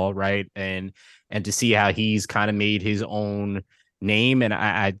basketball, right? And to see how he's kind of made his own name, and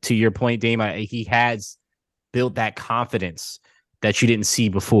I to your point, Dame, he has built that confidence that you didn't see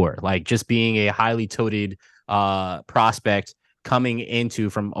before. Like just being a highly touted prospect coming into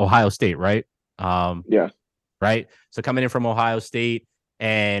from Ohio State, right? Yeah. Right. So coming in from Ohio State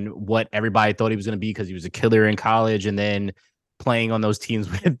and what everybody thought he was going to be because he was a killer in college, and then playing on those teams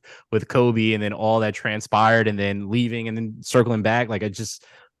with Kobe, and then all that transpired, and then leaving and then circling back. Like I just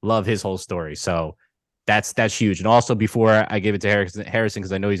love his whole story. So that's huge. And also, before I give it to Harrison,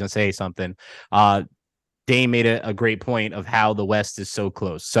 because I know he's going to say something, Dame made a great point of how the West is so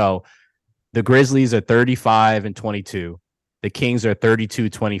close. So the Grizzlies are 35-22. The Kings are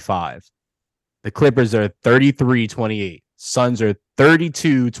 32-25. The Clippers are 33-28. Suns are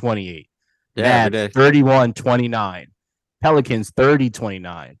 32-28. Yeah, Nats 31-29. Pelicans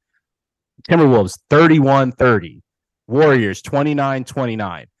 30-29. Timberwolves 31-30. Warriors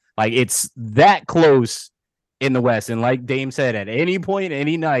 29-29. Like it's that close in the West. And like Dame said, at any point,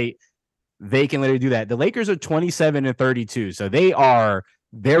 any night, they can literally do that. The Lakers are 27-32. So they are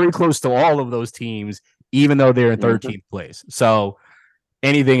very close to all of those teams, even though they're in 13th place. So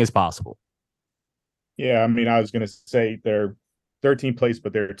anything is possible. Yeah, I mean, I was going to say they're 13th place,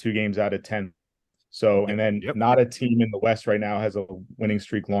 but they're 2 games out of 10. So, and then not a team in the West right now has a winning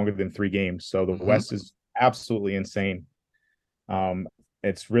streak longer than 3 games. So the West is absolutely insane.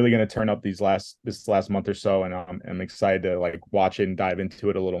 It's really going to turn up this last month or so, and I'm excited to like watch it and dive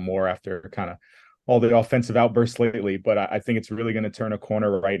into it a little more after kind of all the offensive outbursts lately. But I think it's really going to turn a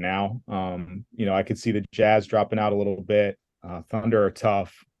corner right now. I could see the Jazz dropping out a little bit. Thunder are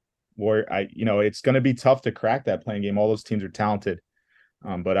tough. It's going to be tough to crack that playing game. All those teams are talented.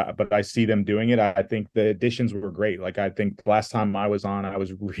 But I see them doing it. I think the additions were great. Like I think last time I was on, I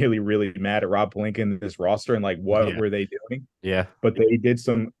was really, really mad at Rob Pelinka and this roster and like what were they doing? Yeah. But they did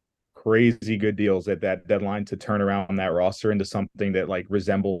some crazy good deals at that deadline to turn around that roster into something that like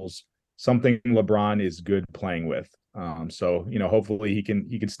resembles something LeBron is good playing with. So hopefully he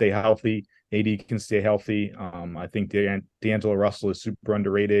can stay healthy. AD can stay healthy. I think D'Angelo Russell is super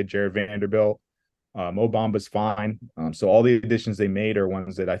underrated. Jared Vanderbilt. Mo Bamba's fine. So all the additions they made are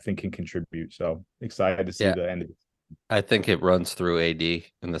ones that I think can contribute. So excited to see the end of it. I think it runs through AD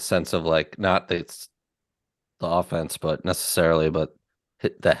in the sense of like not that it's the offense, but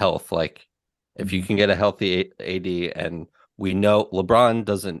the health. Like if you can get a healthy AD, and we know LeBron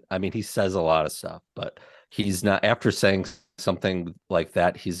doesn't. I mean, he says a lot of stuff, but he's not. After saying something like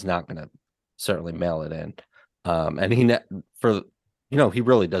that, he's not going to certainly mail it in. And he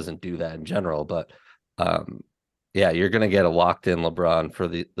really doesn't do that in general, but you're gonna get a locked in LeBron for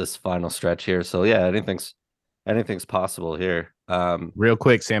this final stretch here. So yeah, anything's possible here. Real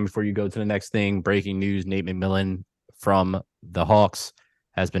quick, Sam, before you go to the next thing, breaking news: Nate McMillan from the Hawks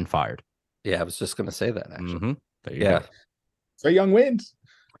has been fired. Yeah, I was just gonna say that actually. There you go. Trae Young wins.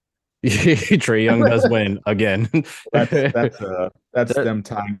 Trae Young does win again. That's them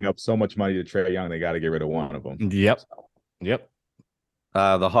tying up so much money to Trae Young. They got to get rid of one of them. Yep.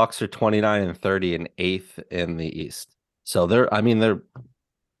 The Hawks are 29-30 and 8th in the East. So I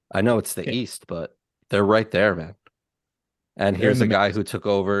know it's the East, but they're right there, man. And here's a guy who took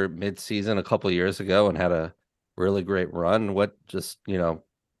over mid-season a couple of years ago and had a really great run. What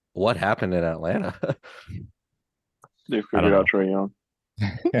happened in Atlanta? They figured out Trae Young.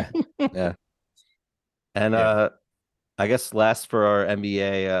 Yeah. And I guess last for our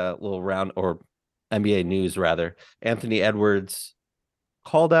NBA little round, or NBA news rather, Anthony Edwards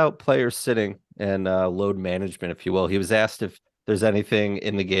called out players sitting and load management, if you will. He was asked if there's anything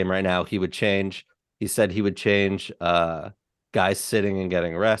in the game right now he would change. He said he would change guys sitting and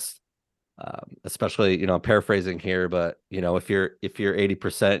getting rest, especially, I'm paraphrasing here, but if you're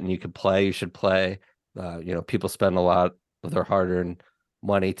 80% and you can play, you should play. People spend a lot of their hard-earned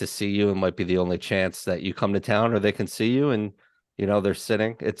money to see you. It might be the only chance that you come to town or they can see you, and they're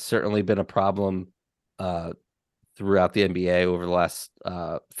sitting. It's certainly been a problem throughout the NBA over the last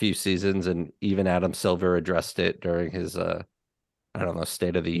few seasons, and even Adam Silver addressed it during his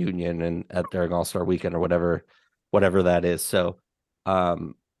State of the Union and during All-Star Weekend or whatever that is. So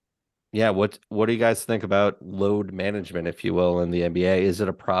what do you guys think about load management, if you will, in the NBA? Is it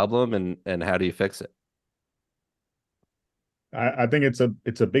a problem, and how do you fix it? I think it's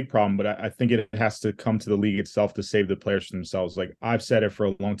a big problem, but I think it has to come to the league itself to save the players from themselves. Like I've said it for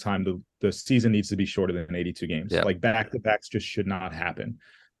a long time, the season needs to be shorter than 82 games. Yeah. Like back-to-backs just should not happen.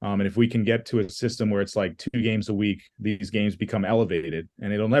 And if we can get to a system where it's like 2 games a week, these games become elevated,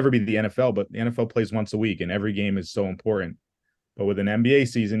 and it'll never be the NFL, but the NFL plays once a week and every game is so important. But with an NBA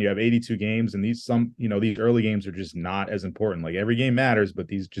season, you have 82 games, and these early games are just not as important. Like every game matters, but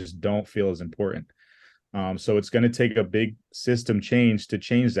these just don't feel as important. So it's going to take a big system change to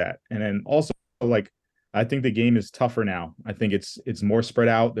change that. And then also, like, I think the game is tougher now. I think it's more spread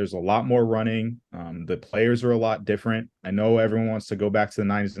out. There's a lot more running. The players are a lot different. I know everyone wants to go back to the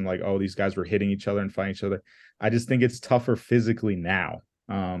 90s and like, oh, these guys were hitting each other and fighting each other. I just think it's tougher physically now.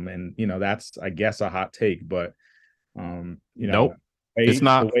 And that's, I guess, a hot take, but nope, it's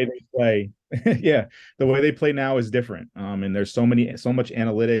not. The way they play, yeah, the way they play now is different. And there's so much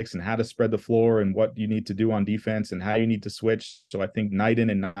analytics and how to spread the floor and what you need to do on defense and how you need to switch. So I think night in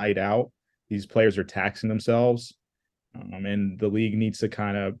and night out, these players are taxing themselves. And the league needs to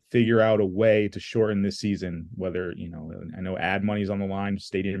kind of figure out a way to shorten this season, whether, I know ad money's on the line,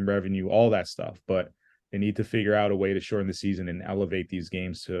 stadium revenue, all that stuff, but they need to figure out a way to shorten the season and elevate these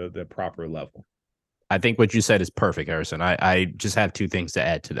games to the proper level. I think what you said is perfect, Harrison. I just have two things to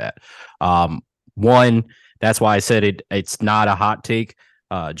add to that. One, that's why I said it's not a hot take.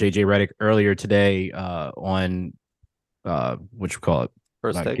 JJ Redick earlier today on what you call it?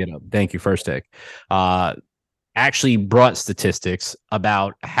 First Take. Thank you, First Take. Actually brought statistics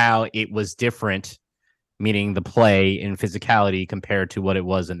about how it was different, meaning the play in physicality compared to what it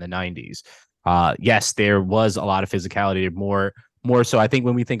was in the 90s. Yes, there was a lot of physicality, more so. I think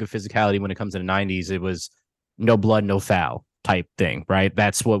when we think of physicality when it comes to the 90s, it was no blood, no foul type thing, right?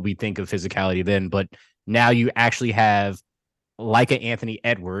 That's what we think of physicality then. But now you actually have like an Anthony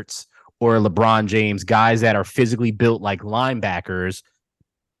Edwards or LeBron James, guys that are physically built like linebackers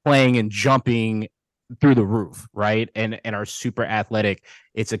playing and jumping through the roof, right? And are super athletic.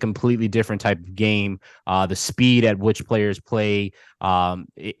 It's a completely different type of game. The speed at which players play,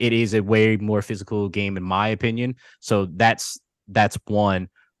 it is a way more physical game, in my opinion. So that's one.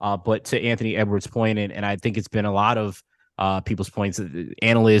 But to Anthony Edwards' point, and I think it's been a lot of people's points,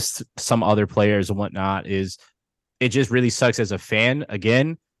 analysts, some other players and whatnot, is it just really sucks as a fan.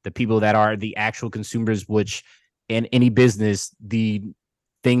 Again, the people that are the actual consumers, which in any business, the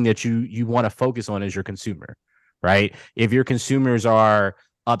thing that you want to focus on is your consumer, right? If your consumers are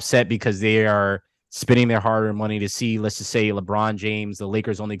upset because they are spending their hard-earned money to see, let's just say LeBron James, the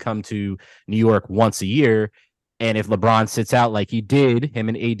Lakers only come to New York once a year. And if LeBron sits out like he did, him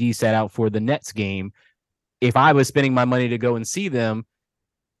and AD sat out for the Nets game, if I was spending my money to go and see them,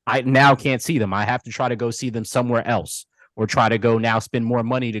 I now can't see them. I have to try to go see them somewhere else or try to go now spend more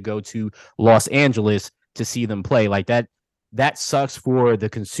money to go to Los Angeles to see them play. Like that sucks for the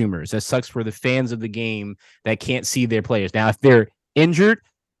consumers. That sucks for the fans of the game that can't see their players. Now, if they're injured,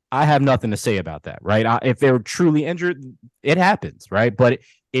 I have nothing to say about that, right? If they're truly injured, it happens, right? But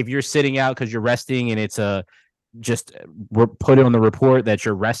if you're sitting out because you're resting and it's just put it on the report that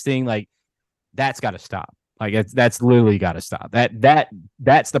you're resting, like that's got to stop. Like that's literally got to stop.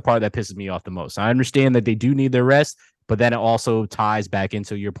 That's the part that pisses me off the most. I understand that they do need their rest, but then it also ties back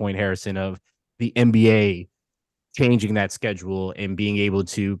into your point, Harrison, of the NBA changing that schedule and being able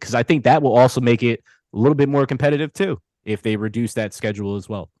to, because I think that will also make it a little bit more competitive too if they reduce that schedule as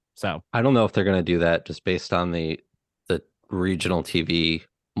well. So I don't know if they're going to do that just based on the regional TV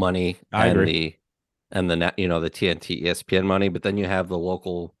money and the TNT ESPN money, but then you have the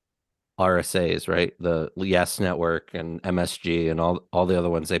local RSAs, right? The Yes Network and MSG and all the other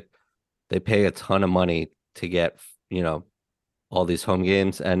ones. They pay a ton of money to get all these home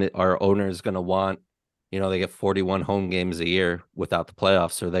games, and our owner is going to want they get 41 home games a year without the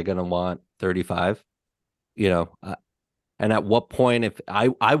playoffs. So they're going to want 35, and at what point, if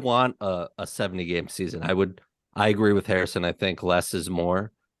I want a 70 game season, I agree with Harrison. I think less is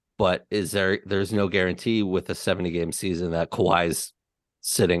more, but there's no guarantee with a 70 game season that Kawhi's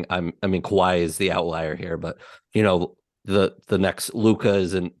sitting. Kawhi is the outlier here, but the next Luka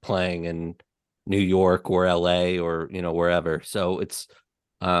isn't playing in New York or LA or, wherever. So it's,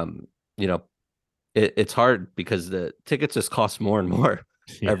 it's hard because the tickets just cost more and more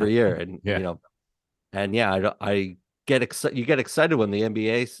every year. And, I get excited. You get excited when the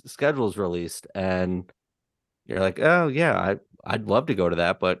NBA schedule is released and you're like, oh yeah, I'd love to go to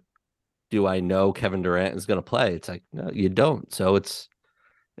that. But do I know Kevin Durant is going to play? It's like, no, you don't. So it's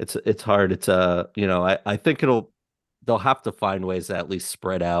hard. It's I think they'll have to find ways to at least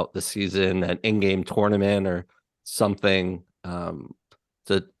spread out the season, an in-game tournament or something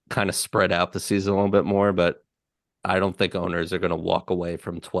to kind of spread out the season a little bit more. But I don't think owners are going to walk away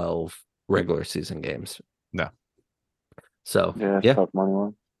from 12 regular season games. No. So yeah. Tough money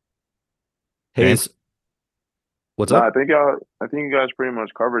one. Hayes, what's up? I think you guys pretty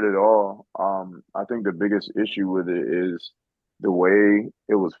much covered it all. I think the biggest issue with it is the way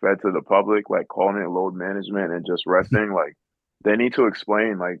it was fed to the public, like calling it load management and just resting. Like they need to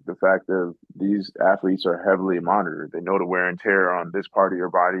explain like the fact that these athletes are heavily monitored. They know the wear and tear on this part of your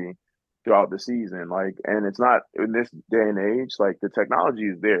body throughout the season. Like, and it's not in this day and age, like the technology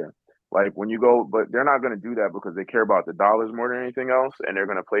is there. Like when you go, but they're not going to do that because they care about the dollars more than anything else, and they're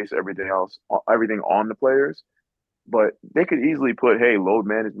going to place everything on the players. But they could easily put, hey, load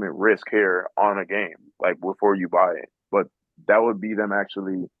management risk here on a game, like before you buy it. But that would be them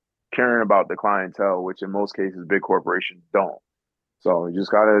actually caring about the clientele, which in most cases big corporations don't. So you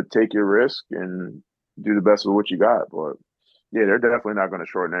just gotta take your risk and do the best with what you got. But yeah, they're definitely not going to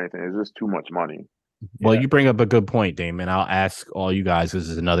shorten anything. It's just too much money. Well, you bring up a good point, Damon. I'll ask all you guys. This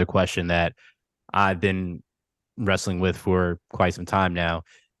is another question that I've been wrestling with for quite some time now.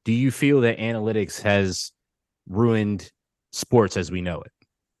 Do you feel that analytics has ruined sports as we know it?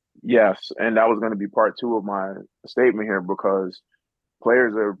 Yes, and that was going to be part two of my statement here because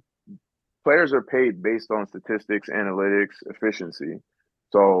players are paid based on statistics, analytics, efficiency.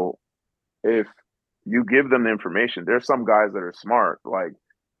 So if you give them the information, there's some guys that are smart. Like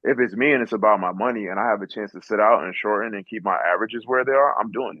if it's me and it's about my money and I have a chance to sit out and shorten and keep my averages where they are,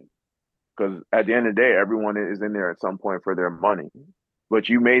 I'm doing it. Because at the end of the day, everyone is in there at some point for their money. But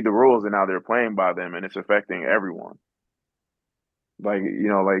you made the rules and now they're playing by them and it's affecting everyone. Like,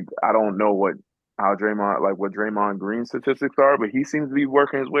 like I don't know what Draymond Green statistics are, but he seems to be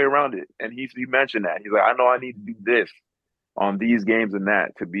working his way around it. And he mentioned that. He's like, I know I need to do this on these games and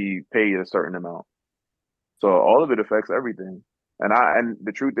that to be paid a certain amount. So all of it affects everything. And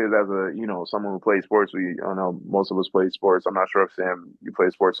the truth is, as a someone who plays sports, I know most of us play sports. I'm not sure if Sam you play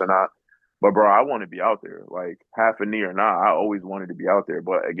sports or not, but bro, I want to be out there. Like half a knee or not, I always wanted to be out there.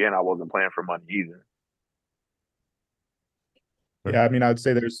 But again, I wasn't playing for money either. Yeah, I mean, I'd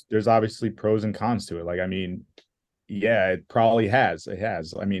say there's obviously pros and cons to it. Like, I mean, yeah, it probably has. It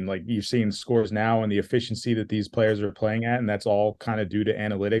has. I mean, like you're seeing scores now and the efficiency that these players are playing at, and that's all kind of due to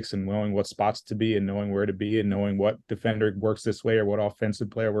analytics and knowing what spots to be and knowing where to be and knowing what defender works this way or what offensive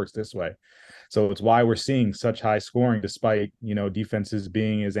player works this way. So it's why we're seeing such high scoring despite, defenses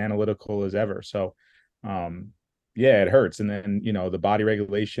being as analytical as ever. So yeah, it hurts. And then, the body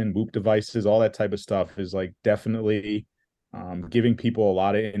regulation, Whoop devices, all that type of stuff is like definitely giving people a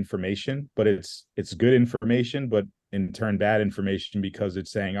lot of information, but it's good information, but in turn bad information because it's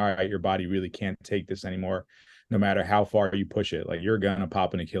saying, all right, your body really can't take this anymore, no matter how far you push it. Like you're gonna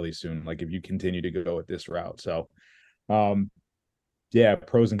pop an Achilles soon, like if you continue to go at this route. So yeah,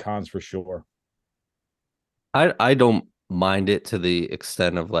 pros and cons for sure. I don't mind it to the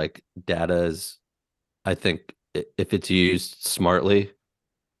extent of like data is, I think if it's used smartly,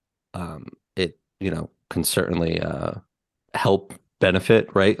 it can certainly help benefit,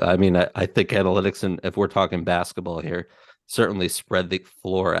 right? I mean, I think analytics, and if we're talking basketball here, certainly spread the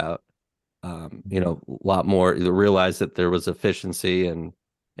floor out. A lot more. You realize that there was efficiency in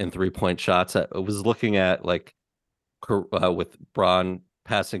 3-point shots. I was looking at like with Bron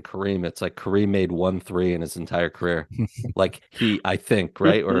passing Kareem, it's like Kareem made 1 3 in his entire career. Like I think,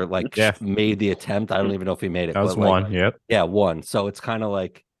 right? Or like made the attempt. I don't even know if he made it. That was but one. Yep. Yeah, one. So it's kind of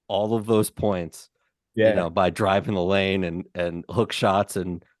like all of those points, by driving the lane and hook shots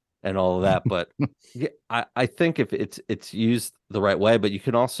and all of that. But yeah, I think if it's used the right way, but you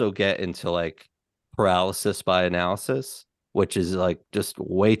can also get into like paralysis by analysis, which is like just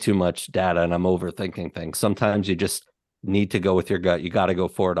way too much data, and I'm overthinking things. Sometimes you just need to go with your gut. You got to go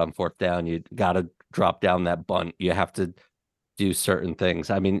for it on 4th down. You got to drop down that bunt. You have to do certain things.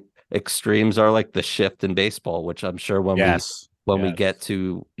 I mean, extremes are like the shift in baseball, which I'm sure when we get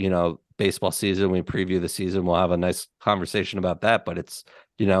to, baseball season, we preview the season, we'll have a nice conversation about that. But it's,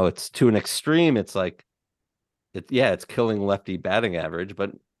 it's to an extreme. It's like, it's killing lefty batting average,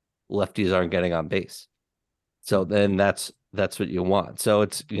 but lefties aren't getting on base. So then that's what you want. So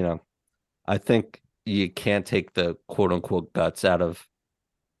it's, I think you can't take the quote unquote guts out of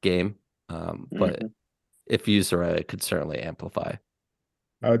game. But if used right, it could certainly amplify.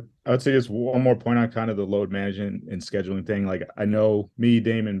 I would say just one more point on kind of the load management and scheduling thing. Like I know me,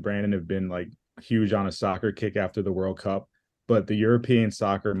 Damon, Brandon have been like huge on a soccer kick after the World Cup, but the European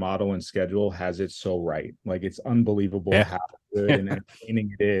soccer model and schedule has it so right. Like it's unbelievable how good and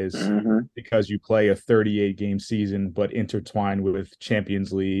entertaining it is because you play a 38 game season, but intertwined with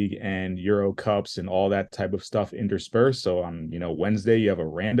Champions League and Euro Cups and all that type of stuff interspersed. So on, Wednesday, you have a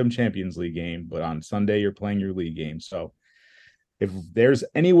random Champions League game, but on Sunday, you're playing your league game. So if there's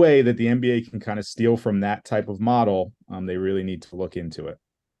any way that the NBA can kind of steal from that type of model, they really need to look into it.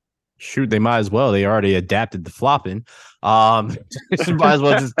 Shoot, they might as well. They already adapted the flopping. Might as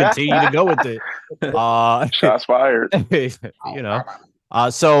well just continue to go with it. Shots fired.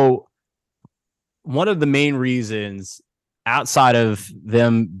 So one of the main reasons outside of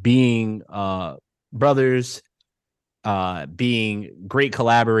them being brothers, being great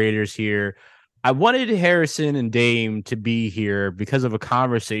collaborators here, I wanted Harrison and Dame to be here because of a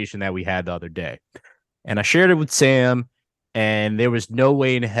conversation that we had the other day. And I shared it with Sam, and there was no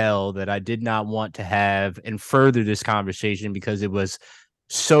way in hell that I did not want to have and further this conversation because it was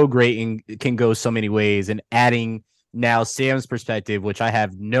so great and it can go so many ways. And adding now Sam's perspective, which I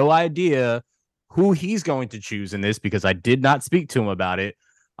have no idea who he's going to choose in this because I did not speak to him about it.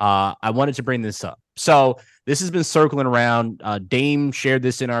 I wanted to bring this up. So this has been circling around. Dame shared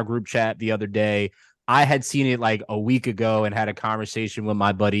this in our group chat the other day. I had seen it like a week ago and had a conversation with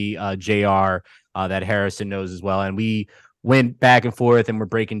my buddy JR that Harrison knows as well. And we went back and forth and we're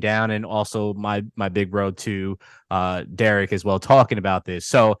breaking down, and also my big bro too, Derek as well, talking about this.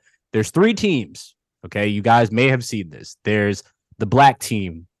 So there's 3 teams. Okay. You guys may have seen this. There's the black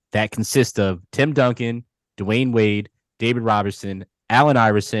team that consists of Tim Duncan, Dwayne Wade, David Robertson, Allen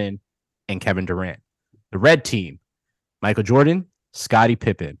Iverson, and Kevin Durant. The red team, Michael Jordan, Scottie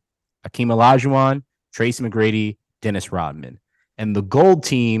Pippen, Akeem Olajuwon, Tracy McGrady, Dennis Rodman. And the gold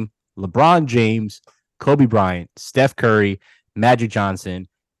team, LeBron James, Kobe Bryant, Steph Curry, Magic Johnson,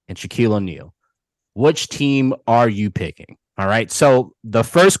 and Shaquille O'Neal. Which team are you picking? All right. So the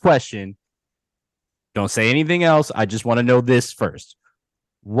first question, don't say anything else. I just want to know this first.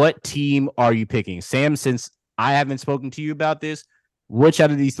 What team are you picking? Sam, since I haven't spoken to you about this, which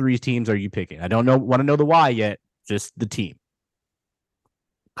out of these 3 teams are you picking? I don't want to know the why yet, just the team.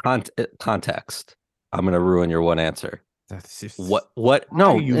 Context. I'm going to ruin your one answer. What?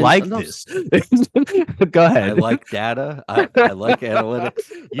 No, you like this. Go ahead. I like data. I like analytics.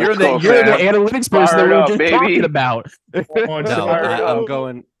 You're the analytics person that we were just talking about. No, I'm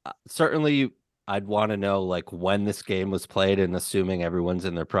going. Certainly, I'd want to know like when this game was played, and assuming everyone's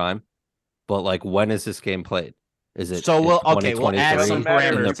in their prime. But like, when is this game played? Is it so? Well, okay. We'll add some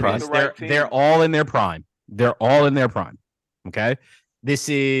parameters to this. They're all in their prime. They're all in their prime. Okay. This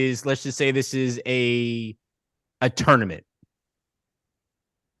is, let's just say this is a tournament.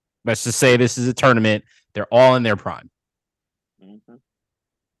 Let's just say this is a tournament. They're all in their prime. Mm-hmm.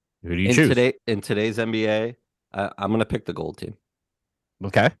 Who do you choose? In today's NBA, I'm going to pick the gold team.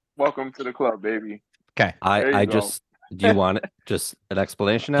 Okay. Welcome to the club, baby. Okay. Do you want it? Just an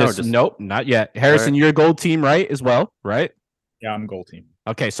explanation now? Nope, not yet. Harrison, you're a gold team, right? As well, right? Yeah, I'm gold team.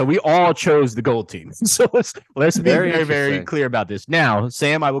 Okay, so we all chose the gold team. So let's be very, very clear about this. Now,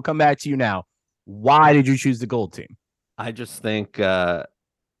 Sam, I will come back to you now. Why did you choose the gold team? I just think they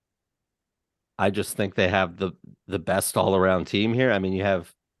have the best all around team here. I mean, you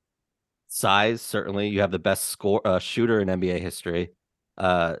have size, certainly. You have the best shooter in NBA history.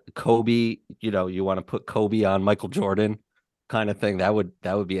 Kobe, you want to put Kobe on Michael Jordan kind of thing. That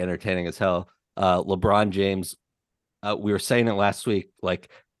would be entertaining as hell. LeBron James, we were saying it last week, like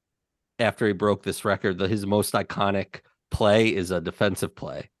after he broke this record, his most iconic play is a defensive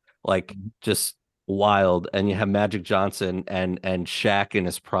play, like just wild. And you have Magic Johnson and Shaq in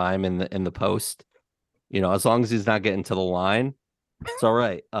his prime in the post. As long as he's not getting to the line, it's all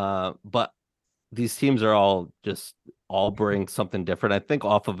right. But these teams are all bring something different. I think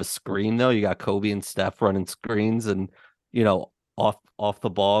off of a screen though, you got Kobe and Steph running screens and off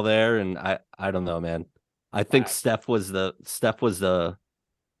the ball there. And I don't know, man. I think Steph was the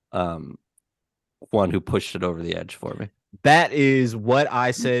one who pushed it over the edge for me. That is what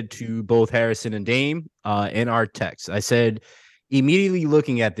I said to both Harrison and Dame in our text. I said, immediately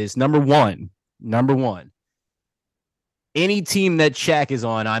looking at this, number one, any team that Shaq is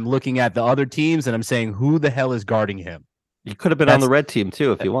on, I'm looking at the other teams and I'm saying, who the hell is guarding him? You could have been on the red team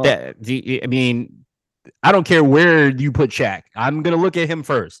too if you want. I mean, I don't care where you put Shaq. I'm going to look at him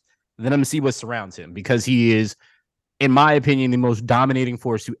first. Then I'm going to see what surrounds him because he is, in my opinion, the most dominating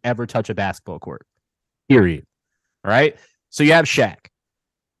force to ever touch a basketball court. Period. All right. So you have Shaq.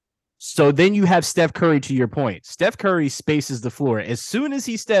 So then you have Steph Curry, to your point. Steph Curry spaces the floor. As soon as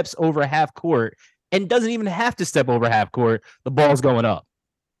he steps over half court and doesn't even have to step over half court, the ball's going up.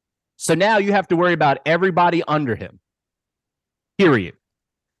 So now you have to worry about everybody under him. Period.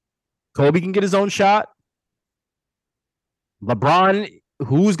 Kobe can get his own shot. LeBron,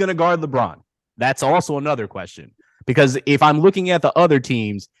 who's going to guard LeBron? That's also another question. Because if I'm looking at the other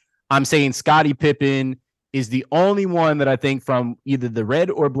teams, I'm saying Scottie Pippen is the only one that I think from either the red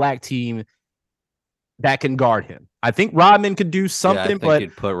or black team that can guard him. I think Rodman could do something, but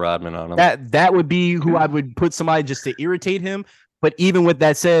you'd put Rodman on him. That would be who I would put somebody just to irritate him. But even with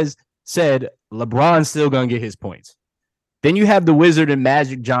that said, LeBron's still going to get his points. Then you have the Wizard and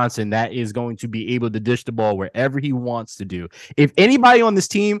Magic Johnson that is going to be able to dish the ball wherever he wants to do. If anybody on this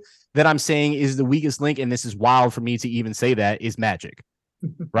team that I'm saying is the weakest link, and this is wild for me to even say that, is Magic,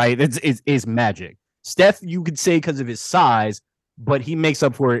 right? It's Magic. Steph, you could say because of his size, but he makes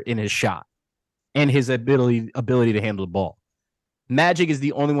up for it in his shot. and his ability to handle the ball. Magic is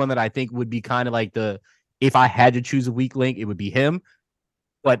the only one that I think would be kind of like if I had to choose a weak link, it would be him.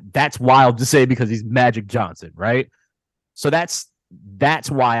 But that's wild to say because he's Magic Johnson, right? So that's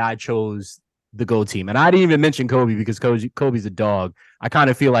why I chose the GOAT team. And I didn't even mention Kobe because Kobe's a dog. I kind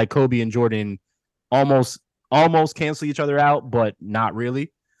of feel like Kobe and Jordan almost cancel each other out, but not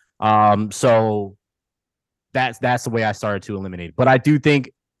really. So that's the way I started to eliminate. But I do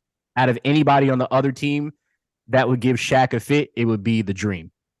think out of anybody on the other team that would give Shaq a fit, it would be the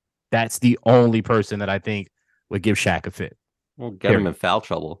Dream. That's the only person that I think would give Shaq a fit. Well, get him in foul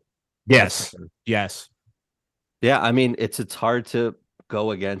trouble. Yes. Yeah, I mean, it's hard to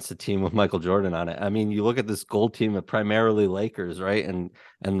go against a team with Michael Jordan on it. I mean, you look at this gold team of primarily Lakers, right? And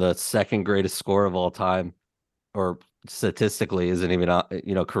the second greatest scorer of all time, or statistically, isn't even on,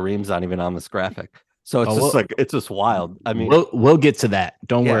 Kareem's not even on this graphic. So it's just wild. I mean, we'll get to that.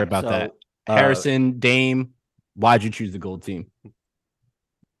 Don't worry about that. Harrison, Dame, why'd you choose the gold team?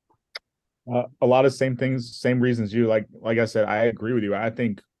 A lot of same things, same reasons you like I said, I agree with you. I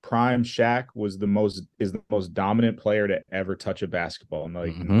think prime Shaq is the most dominant player to ever touch a basketball. And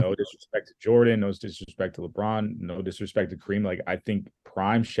no disrespect to Jordan, no disrespect to LeBron, no disrespect to Kareem. Like, I think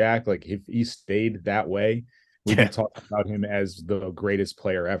prime Shaq, like, if he stayed that way, we can talk about him as the greatest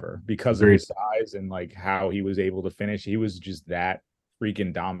player ever because of his size and like how he was able to finish. He was just that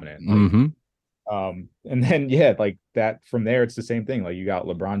freaking dominant. And then like that from there, it's the same thing. Like, you got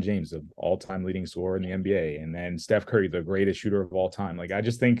LeBron James, the all-time leading scorer in the NBA, and then Steph Curry, the greatest shooter of all time. Like, I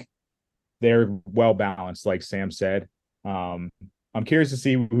just think they're well balanced, like Sam said. I'm curious to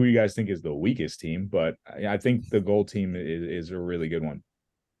see who you guys think is the weakest team, but I think the gold team is a really good one.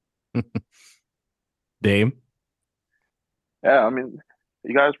 Dame? Yeah, I mean,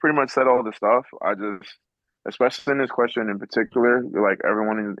 you guys pretty much said all the stuff. I just, especially in this question in particular, like,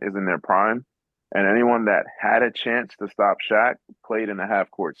 everyone is in their prime. And anyone that had a chance to stop Shaq played in a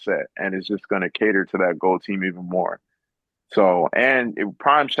half-court set and is just going to cater to that gold team even more. So, and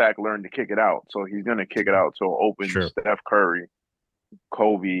prime Shaq learned to kick it out. So he's going to kick it out to open Steph Curry,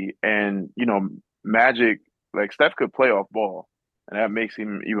 Kobe, and, Magic. Like, Steph could play off ball, and that makes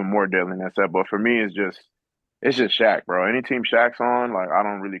him even more deadly in that set. But for me, it's just Shaq, bro. Any team Shaq's on, like, I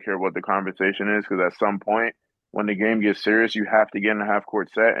don't really care what the conversation is, because at some point, when the game gets serious, you have to get in a half-court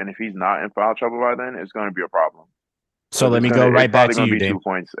set, and if he's not in foul trouble by then, it's going to be a problem. So let me go right back to you, Dame. 2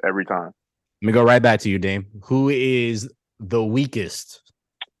 points every time. Let me go right back to you, Dame. Who is the weakest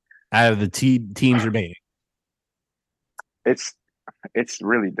out of the teams remaining? It's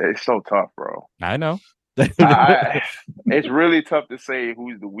so tough, bro. I know. It's really tough to say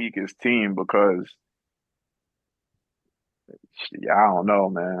who's the weakest team because, I don't know,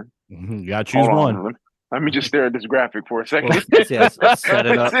 man. You got to choose one. Let me just stare at this graphic for a second. Yes, set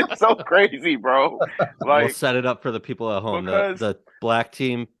it up. It's so crazy, bro. We'll set it up for the people at home. The black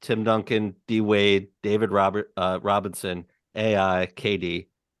team: Tim Duncan, D Wade, David Robinson, AI, KD.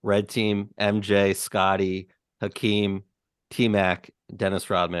 Red team: MJ, Scotty, Hakeem, T-Mac, Dennis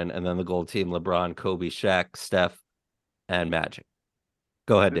Rodman, and then the gold team: LeBron, Kobe, Shaq, Steph, and Magic.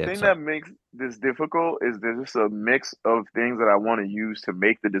 Go ahead, Dave. The thing that makes this difficult is there's just a mix of things that I want to use to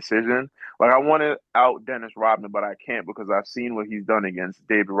make the decision. Like, I want to out Dennis Rodman, but I can't because I've seen what he's done against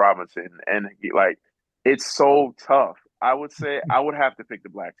David Robinson, and it's so tough. I would say I would have to pick the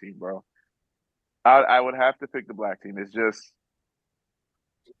black team, bro. I would have to pick the black team. It's just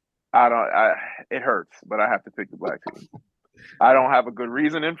it hurts, but I have to pick the black team. I don't have a good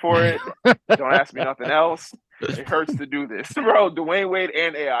reasoning for it. Don't ask me nothing else. It hurts to do this, bro. Dwayne Wade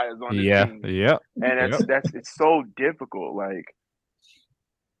and AI is on this team. Yeah. And it's so difficult. Like,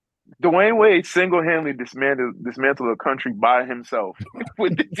 Dwayne Wade single-handedly dismantled a country by himself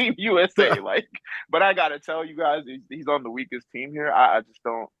with the Team USA. Like, but I gotta tell you guys, he's on the weakest team here. I just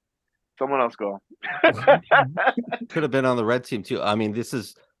don't. Someone else go. Could have been on the red team too. I mean,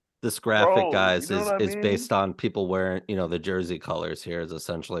 this graphic, guys, is based on people wearing, the jersey colors. Here is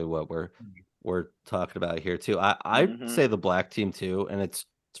essentially what we're talking about here too. I'd say the black team too, and it's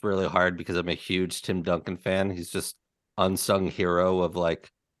really hard because I'm a huge Tim Duncan fan. He's just unsung hero of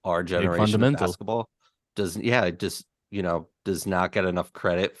like our generation of basketball. Does not get enough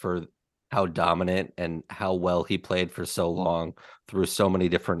credit for how dominant and how well he played for so long through so many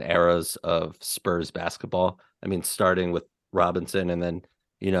different eras of Spurs basketball. I mean, starting with Robinson and then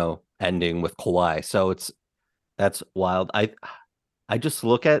ending with Kawhi. So that's wild. I just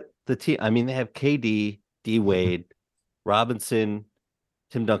look at the team. I mean, they have KD, D Wade, Robinson,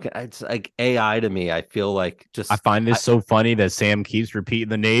 Tim Duncan. It's like AI to me. I feel like I find this so funny that Sam keeps repeating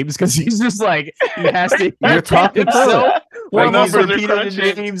the names because he's just like, he has to. You're talking so. Like, he's repeating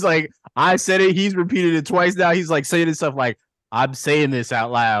the names. Like, I said it. He's repeated it twice now. He's like saying this stuff like, I'm saying this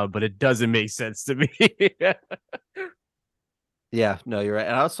out loud, but it doesn't make sense to me. Yeah, no, you're right.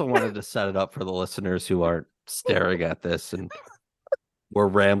 And I also wanted to set it up for the listeners who aren't staring at this and we're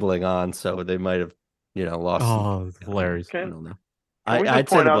rambling on, so they might have, lost. Oh, hilarious. I don't know. I'd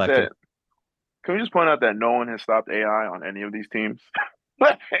say the Black team. Can we just point out that no one has stopped AI on any of these teams?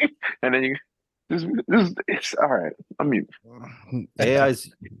 And then it's all right. I mean,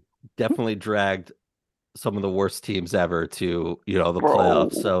 AI's definitely dragged some of the worst teams ever to, the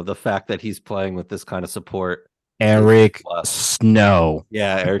playoffs. So the fact that he's playing with this kind of support. Eric Snow.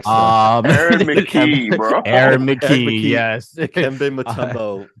 Yeah, Eric Snow. Aaron McKee, bro. Aaron McKee, yes. Kembe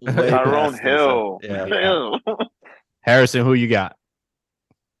Mutombo. Tyrone Hill. Yeah. Harrison, who you got?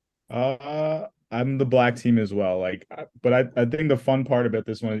 I'm the Black team as well. But I think the fun part about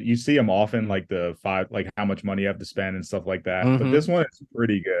this one, you see them often, like how much money you have to spend and stuff like that. But this one is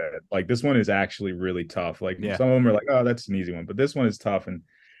pretty good. Like this one is actually really tough. Some of them are like, oh, that's an easy one, but this one is tough. And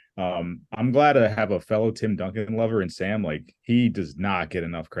I'm glad to have a fellow Tim Duncan lover in Sam. Like he does not get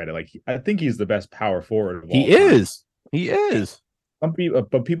enough credit. Like I think he's the best power forward of all time. He is. Some people,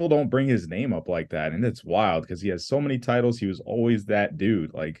 but people don't bring his name up like that, and it's wild because he has so many titles. He was always that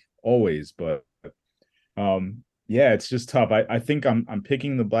dude, like always. But yeah, it's just tough. I think I'm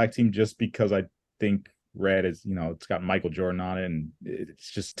picking the Black team just because I think Red is, it's got Michael Jordan on it, and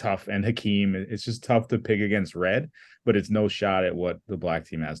it's just tough. And Hakeem, it's just tough to pick against Red, but it's no shot at what the Black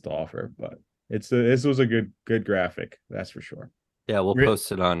team has to offer. But this was a good graphic, that's for sure. Yeah, we'll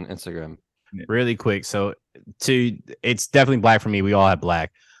post it on Instagram. Really quick. So it's definitely Black for me. We all have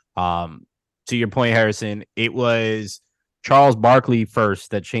Black. To your point, Harrison, it was Charles Barkley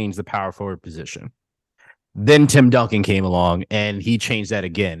first that changed the power forward position. Then Tim Duncan came along and he changed that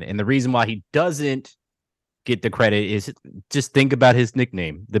again. And the reason why he doesn't get the credit is just think about his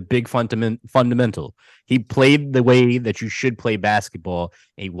nickname, the big fundamental. He played the way that you should play basketball.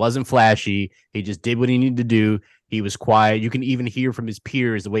 He wasn't flashy. He just did what he needed to do. He was quiet. You can even hear from his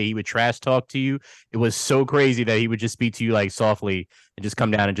peers the way he would trash talk to you. It was so crazy that he would just speak to you like softly and just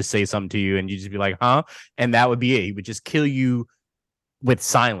come down and just say something to you. And you just be like, huh? And that would be it. He would just kill you with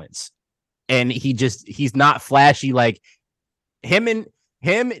silence. And he's not flashy. Like him,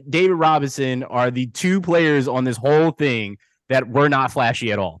 David Robinson are the two players on this whole thing that were not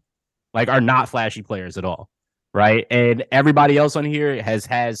flashy at all. Like are not flashy players at all. Right. And everybody else on here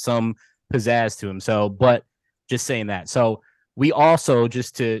has some pizzazz to him. So, but just saying that. So we also,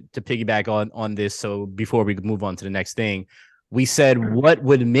 just to piggyback on this, so before we move on to the next thing, we said what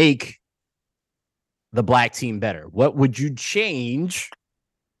would make the Black team better? What would you change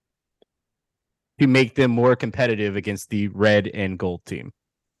to make them more competitive against the Red and Gold team?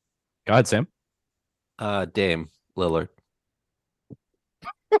 Go ahead, Sam. Dame Lillard.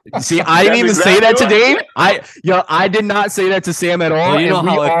 See, I didn't even say that to Dame. I did not say that to Sam at all. Well, you know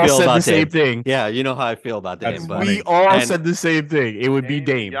how I feel about the same thing. Yeah, you know how I feel about Dame. We all said the same thing. It would be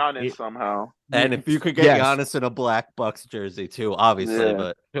Dame. Giannis somehow. And if you could get Giannis in a black Bucks jersey too, obviously.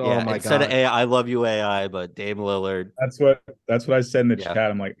 But instead of AI, I love you AI, but Dame Lillard. That's what I said in the chat.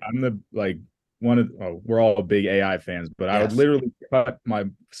 I'm like, we're all big AI fans, but I would literally cut my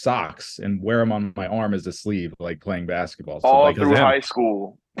socks and wear them on my arm as a sleeve, like playing basketball. So all through high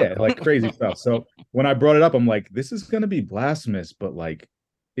school. Yeah, like crazy stuff. So when I brought it up, I'm like, this is going to be blasphemous, but like,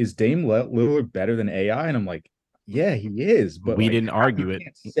 is Dame Lillard better than AI? And I'm like, yeah, he is. But we didn't argue it.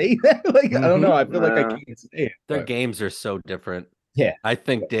 Say that. Like, I don't know. I feel like I can't say it. Their games are so different. Yeah. I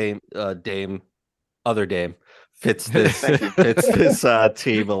think Dame fits this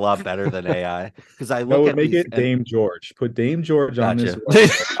team a lot better than AI, because I look at make it Dame George. Put Dame George on this.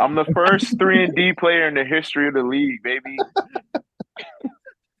 I'm the first 3-and-D player in the history of the league, baby.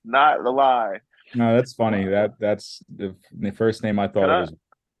 Not a lie. No, that's funny. That's the first name I thought it was.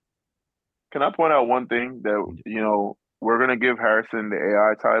 Can I point out one thing that we're gonna give Harrison the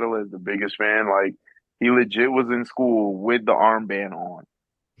AI title as the biggest fan? Like he legit was in school with the armband on.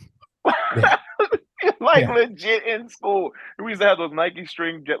 Legit in school. We used to have those Nike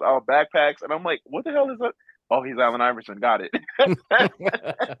string backpacks, and I'm like, what the hell is that? Oh, he's Allen Iverson. Got it.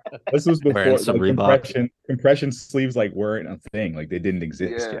 This was before compression sleeves weren't a thing. Like they didn't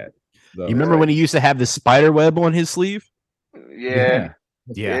exist yet. So, you remember when he used to have the spider web on his sleeve? Yeah,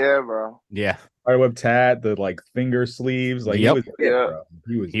 bro. Yeah. Spider web tat, the finger sleeves. He was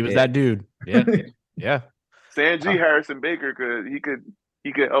that dude. Yeah. Yeah. Sanji Harrison Baker he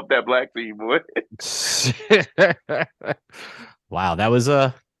could help that Black team, boy. Wow, that was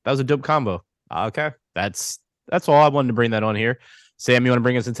a dope combo. Okay, that's all I wanted to bring that on here. Sam, you want to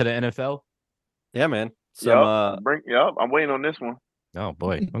bring us into the NFL? Yeah, man. I'm waiting on this one. Oh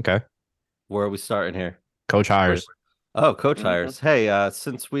boy. Okay. Where are we starting here? Coach hires. Oh, coach hires. Hey,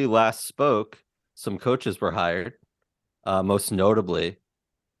 since we last spoke, some coaches were hired. Most notably,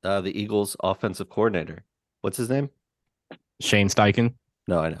 the Eagles' offensive coordinator. What's his name? Shane Steichen.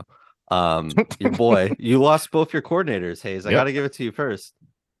 No, I know. Your boy. You lost both your coordinators, Hayes. I got to give it to you first.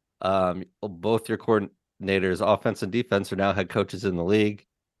 Both your coordinators, offense and defense, are now head coaches in the league.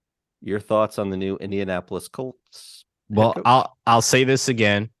 Your thoughts on the new Indianapolis Colts? Well, I'll say this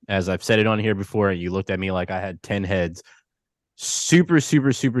again, as I've said it on here before. You looked at me like I had 10 heads. Super,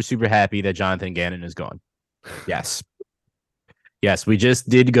 super, super, super happy that Jonathan Gannon is gone. Yes. Yes, we just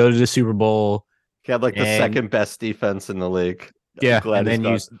did go to the Super Bowl. He had like the second best defense in the league. Yeah, and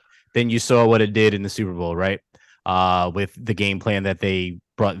then you saw what it did in the Super Bowl, right? With the game plan that they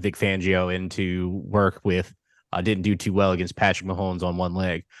brought Vic Fangio in to work with. Didn't do too well against Patrick Mahomes on one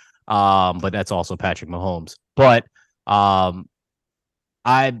leg. But that's also Patrick Mahomes. But I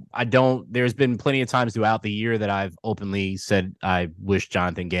don't. There's been plenty of times throughout the year that I've openly said I wish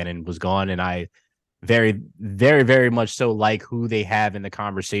Jonathan Gannon was gone, and I very, very, very much so like who they have in the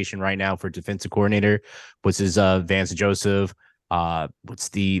conversation right now for defensive coordinator, which is Vance Joseph. What's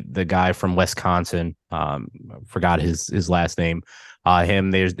the guy from Wisconsin? Forgot his last name.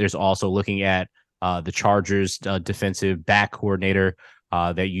 Him. There's also looking at the Chargers defensive back coordinator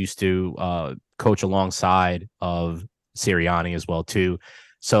that used to coach alongside of Sirianni as well too.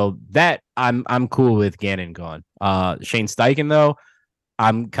 So that I'm cool with Gannon gone. Shane Steichen though,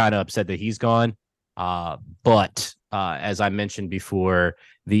 I'm kind of upset that he's gone. But as I mentioned before,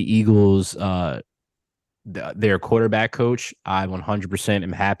 the Eagles, their quarterback coach, I 100%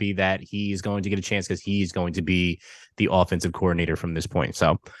 am happy that he's going to get a chance because he's going to be the offensive coordinator from this point.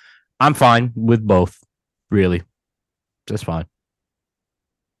 So I'm fine with both, really. Just fine.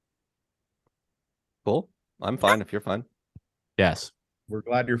 Cool. I'm fine if you're fine. Yes. We're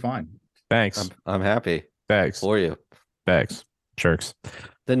glad you're fine. Thanks. I'm happy. Thanks. For you. Thanks. Jerks.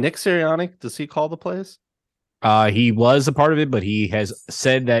 The Nick Sirianni, does he call the plays? He was a part of it, but he has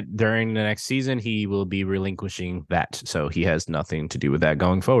said that during the next season he will be relinquishing that. So he has nothing to do with that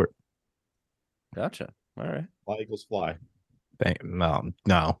going forward. Gotcha. All right. Fly Eagles fly. No.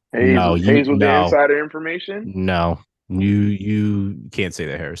 Hayes with the insider information? No. You can't say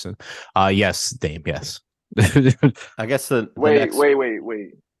that, Harrison. Yes, Dame, yes. I guess the wait.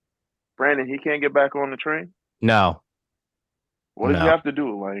 Brandon, he can't get back on the train? No. What does he have to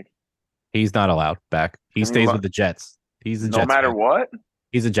do? Like, he's not allowed back. He stays with the Jets. He's a Jets. No matter fan. What?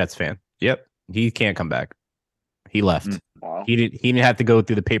 He's a Jets fan. Yep. He can't come back. He left. Wow. He didn't have to go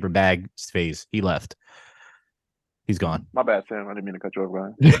through the paper bag phase. He left. He's gone. My bad, Sam. I didn't mean to cut you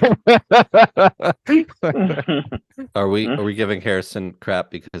off, Brian. Are we giving Harrison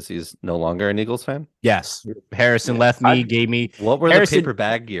crap because he's no longer an Eagles fan? Yes. Harrison left me, gave me. What were the paper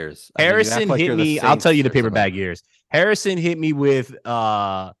bag years? Harrison hit me. I'll tell you the paper bag years. Harrison hit me with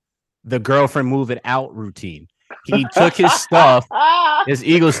the girlfriend move it out routine. He took his stuff, his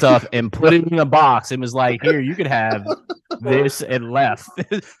Eagle stuff, and put it in a box and was like, "Here, you could have this," and left.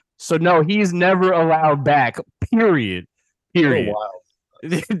 So no, he's never allowed back. Period. Oh,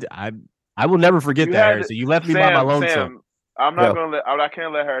 I will never forget that, Harrison. You left me by my lonesome. I'm not gonna let. I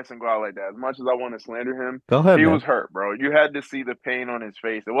can't let Harrison go out like that. As much as I want to slander him, go ahead. He was hurt, bro. You had to see the pain on his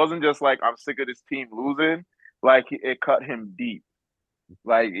face. It wasn't just like I'm sick of this team losing. Like it cut him deep.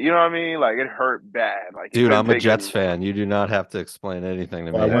 Like, you know what I mean? Like it hurt bad. Like, dude, I'm a Jets fan. You do not have to explain anything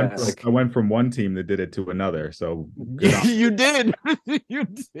to me. I went from one team that did it to another. So you did. You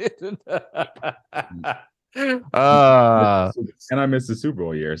did. And I missed the Super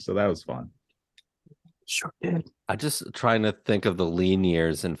Bowl year, so that was fun. Sure did. I just trying to think of the lean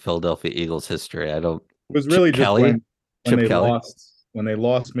years in Philadelphia Eagles history. I don't. It was really just when they Kelly. lost. When they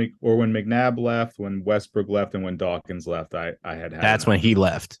lost, or when McNabb left, when Westbrook left, and when Dawkins left, I had. That's when he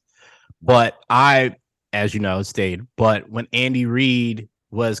left. But I, as you know, stayed. But when Andy Reid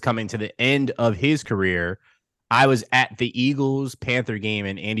was coming to the end of his career, I was at the Eagles-Panther game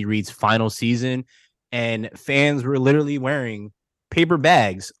in Andy Reid's final season, and fans were literally wearing paper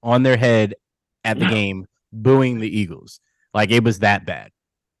bags on their head at the game, booing the Eagles. Like, it was that bad.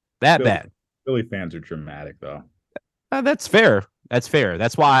 Bad. Philly fans are dramatic, though. That's fair. That's fair.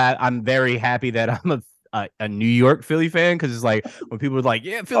 That's why I'm very happy that I'm a New York Philly fan, because it's like when people are like,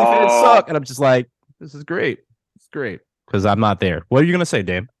 "Yeah, Philly fans suck," and I'm just like, "This is great. It's great," because I'm not there. What are you gonna say,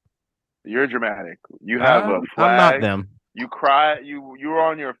 Dave? You're dramatic. You have a flag. I'm not them. You cry. You were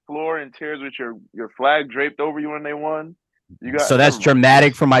on your floor in tears with your flag draped over you when they won. So that's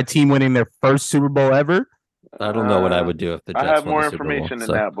dramatic for my team winning their first Super Bowl ever. I don't know what I would do if the Jets I have more won the Super Bowl, information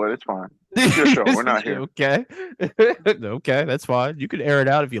than that, but it's fine. It's your show. We're not here. Okay. Okay, that's fine. You can air it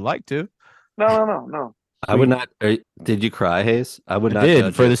out if you like to. No. I would not. Did you cry, Hayes? I would I not did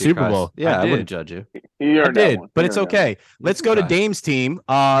judge for you the if you Super cried. Bowl. Yeah, I did. wouldn't judge you. He I earned that did, one. but He it's earned that one. okay. Let's go to Dame's team,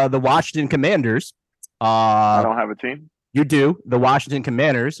 the Washington Commanders. I don't have a team. You do. The Washington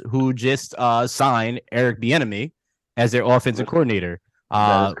Commanders, who just signed Eric Bieniemy as their offensive coordinator,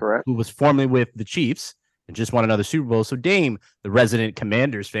 That is correct. who was formerly with the Chiefs and just won another Super Bowl. So, Dame, the resident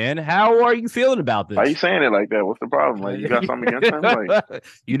Commanders fan, how are you feeling about this? Why are you saying it like that? What's the problem? Like, you got something against him? Like,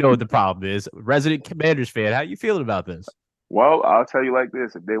 you know what the problem is. Resident Commanders fan, how you feeling about this? well, I'll tell you like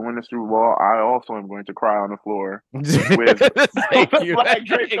this: if they win the Super Bowl, I also am going to cry on the floor. Thank you.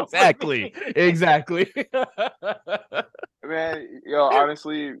 Exactly. Man,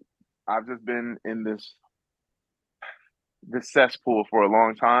 honestly, I've just been in this cesspool for a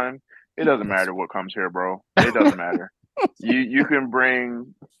long time. It doesn't matter what comes here, bro. It doesn't matter. You can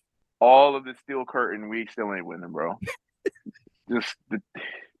bring all of the steel curtain, we still ain't winning, bro.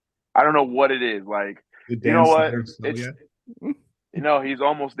 I don't know what it is. Like, you know what? He's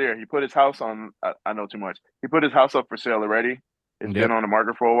almost there. He put his house on. I know too much. He put his house up for sale already. It's been on the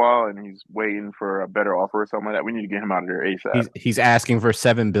market for a while, and he's waiting for a better offer or something like that. We need to get him out of there ASAP. He's asking for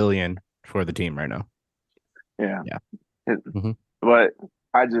 $7 billion for the team right now. Yeah. But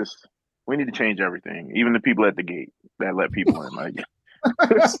we need to change everything. Even the people at the gate that let people in. Like,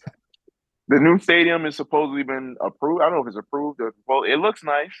 the new stadium is supposedly been approved. I don't know if it's approved. It looks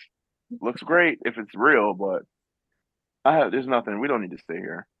nice. Looks great if it's real, but there's nothing. We don't need to stay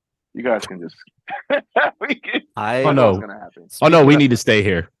here. You guys can just. Oh no! Gonna happen. We need to stay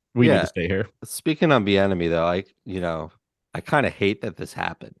here. We need to stay here. Speaking on Bieniemy, though, I kind of hate that this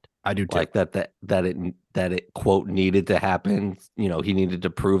happened. I do too. Like that it quote needed to happen. He needed to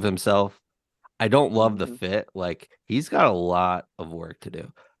prove himself. I don't love the fit. Like, he's got a lot of work to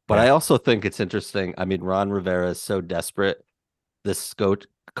do. But I also think it's interesting. I mean, Ron Rivera is so desperate. This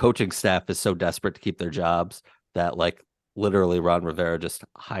coaching staff is so desperate to keep their jobs that, like, literally Ron Rivera just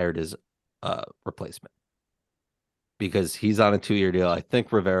hired his replacement because he's on a 2-year deal. I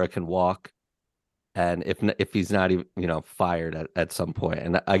think Rivera can walk, and if he's not even fired at some point.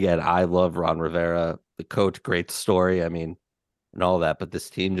 And again, I love Ron Rivera, the coach, great story. I mean, and all that, but this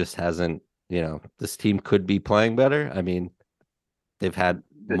team just hasn't. This team could be playing better. I mean, they've had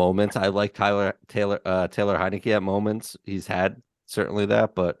moments. I like Taylor Heineke at moments. He's had certainly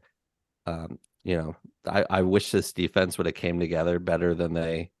that, but I wish this defense would have came together better than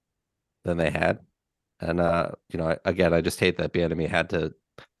they had. And again, I just hate that Bieniemy had to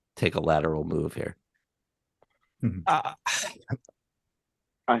take a lateral move here. I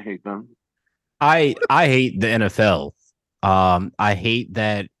hate them. I hate the NFL. I hate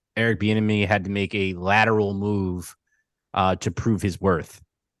that Eric Bieniemy had to make a lateral move to prove his worth.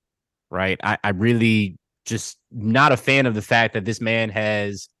 Right? I really just not a fan of the fact that this man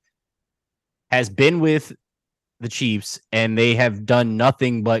has been with the Chiefs and they have done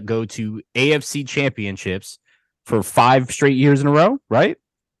nothing but go to AFC championships for 5 straight years in a row, right?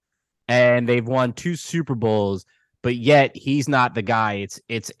 And they've won 2 Super Bowls, but yet he's not the guy.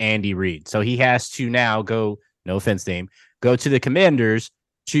 It's Andy Reid. So he has to now go, no offense, Dame, go to the Commanders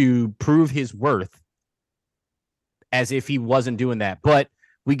to prove his worth as if he wasn't doing that. But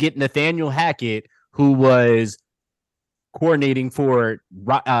we get Nathaniel Hackett, who was coordinating for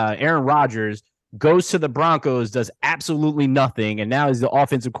Aaron Rodgers, goes to the Broncos, does absolutely nothing, and now he's the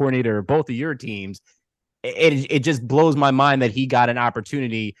offensive coordinator of both of your teams. It just blows my mind that he got an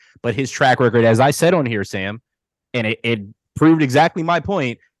opportunity, but his track record, as I said on here, Sam, and it proved exactly my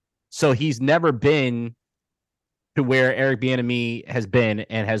point. So he's never been to where Eric Bieniemy has been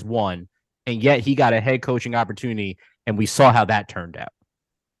and has won, and yet he got a head coaching opportunity, and we saw how that turned out.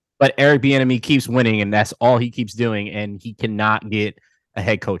 But Eric Bieniemy keeps winning, and that's all he keeps doing, and he cannot get a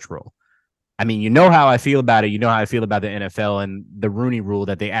head coach role. I mean, you know how I feel about it. You know how I feel about the NFL and the Rooney Rule,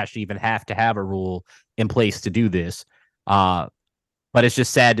 that they actually even have to have a rule in place to do this. But it's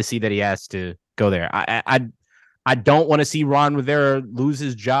just sad to see that he has to go there. I don't want to see Ron Rivera lose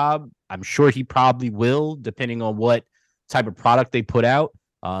his job. I'm sure he probably will, depending on what type of product they put out.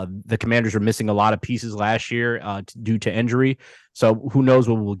 The Commanders were missing a lot of pieces last year due to injury. So who knows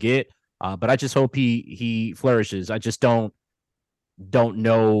what we'll get. But I just hope he flourishes. I just don't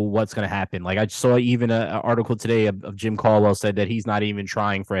know what's going to happen. Like, I saw even an article today of Jim Caldwell said that he's not even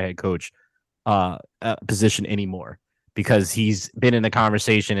trying for a head coach position anymore because he's been in the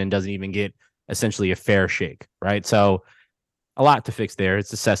conversation and doesn't even get essentially a fair shake. Right. So a lot to fix there.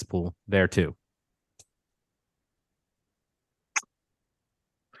 It's a cesspool there too.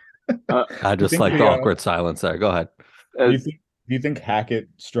 I just like the awkward silence there. Go ahead. Do you think Hackett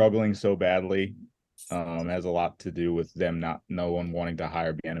struggling so badly has a lot to do with them no one wanting to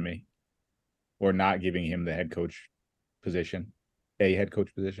hire Bieniemy? or not giving him the head coach position, a head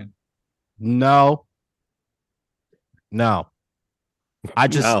coach position? No. I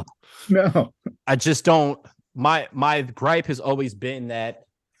just don't. My gripe has always been that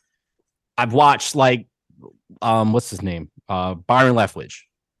I've watched like what's his name? Byron Leftwich.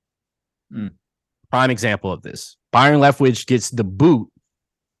 Prime example of this. Byron Leftwich gets the boot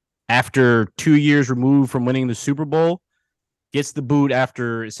after 2 years removed from winning the Super Bowl, gets the boot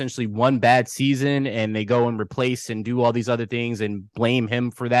after essentially one bad season, and they go and replace and do all these other things and blame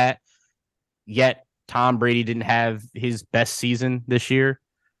him for that. Yet Tom Brady didn't have his best season this year,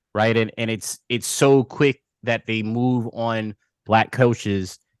 right? And it's so quick that they move on black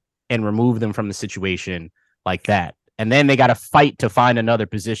coaches and remove them from the situation like that. And then they got to fight to find another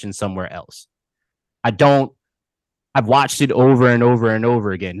position somewhere else. I've watched it over and over and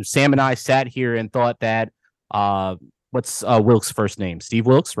over again. Sam and I sat here and thought that, what's Wilkes' first name? Steve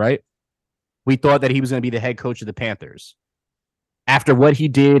Wilkes, right? We thought that he was going to be the head coach of the Panthers. After what he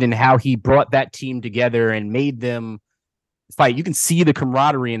did and how he brought that team together and made them fight, you can see the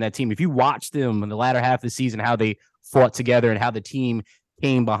camaraderie in that team. If you watch them in the latter half of the season, how they fought together and how the team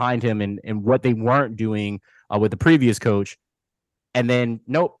came behind him and what they weren't doing with the previous coach. And then,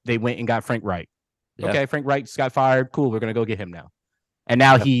 nope, they went and got Frank Reich. Yeah. Okay, Frank Reich just got fired. Cool, we're going to go get him now. And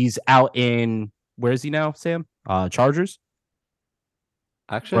now he's out in, where is he now, Sam? Chargers?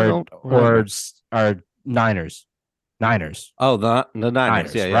 Actually, or Niners. Oh, the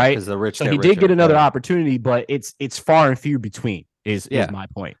Niners, yeah, right? The rich so he did get another opportunity, but it's far and few between is my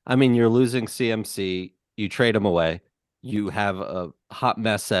point. I mean, you're losing CMC. You trade him away. You have a hot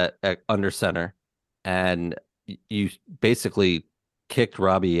mess at under center, and you basically kicked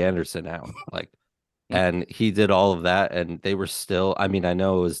Robbie Anderson out. And he did all of that, and they were still. I mean, I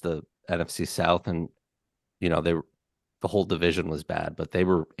know it was the NFC South, and the whole division was bad, but they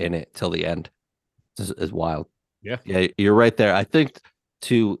were in it till the end. It's wild. Yeah, you're right there. I think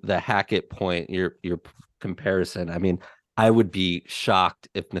to the Hackett point, your comparison. I mean, I would be shocked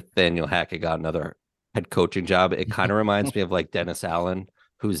if Nathaniel Hackett got another head coaching job. It kind of reminds me of like Dennis Allen,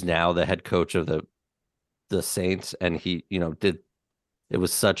 who's now the head coach of the Saints, and he did. It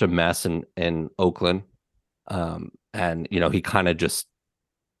was such a mess in Oakland, and he kind of just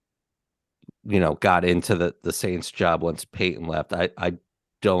got into the Saints job once Peyton left.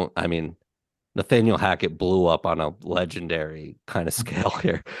 I mean, Nathaniel Hackett blew up on a legendary kind of scale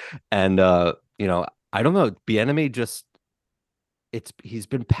here. And, I don't know. Bieniemy he's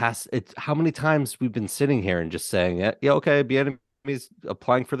been past it. How many times we've been sitting here and just saying, yeah, okay, Bieniemy's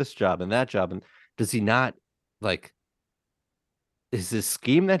applying for this job and that job. And does he not is this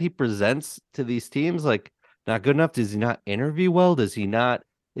scheme that he presents to these teams not good enough? Does he not interview well? Is he not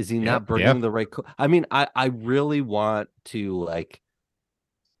bringing the right? I mean, I really want to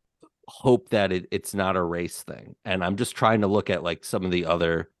hope that it's not a race thing, and I'm just trying to look at some of the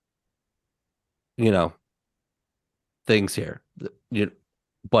other things here,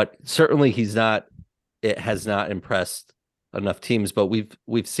 but certainly it has not impressed enough teams. But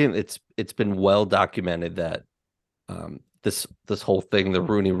we've seen it's been well documented that this whole thing, the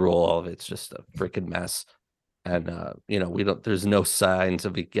Rooney Rule, all of it's just a freaking mess. And there's no signs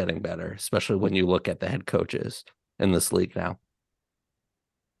of it getting better, especially when you look at the head coaches in this league now.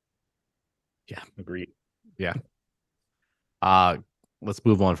 Yeah, agreed. Yeah. Let's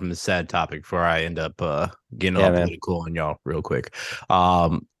move on from this sad topic before I end up getting all political on y'all real quick.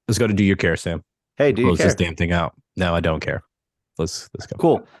 Let's go to Do You Care, Sam. Hey, do you care? Close this damn thing out. No, I don't care. Let's go.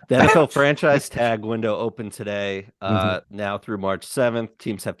 Cool. The NFL franchise tag window opened today. Now through March 7th,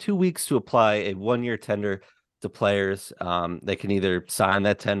 teams have 2 weeks to apply a 1-year tender to players. They can either sign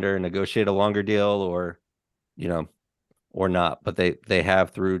that tender and negotiate a longer deal or not, but they have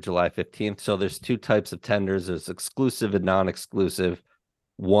through July 15th. So there's two types of tenders. There's exclusive and non-exclusive.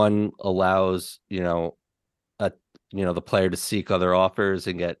 One allows, the player to seek other offers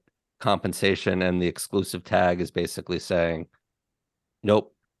and get compensation. And the exclusive tag is basically saying,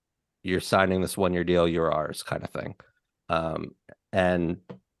 nope, you're signing this 1-year deal. You're ours, kind of thing. And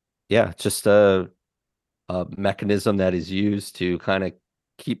yeah, just a mechanism that is used to kind of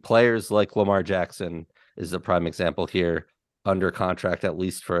keep players like Lamar Jackson is the prime example here under contract at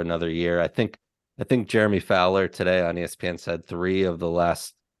least for another year. I think Jeremy Fowler today on ESPN said 3 of the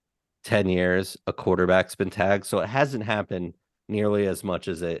last 10 years a quarterback's been tagged. So it hasn't happened nearly as much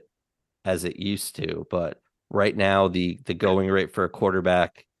as it used to. But right now the going rate for a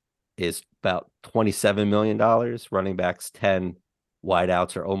quarterback is about $27 million. Running backs 10,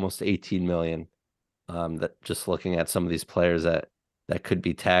 wideouts are almost 18 million. That just looking at some of these players that could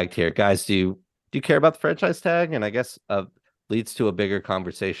be tagged here. Guys, do you care about the franchise tag? And I guess leads to a bigger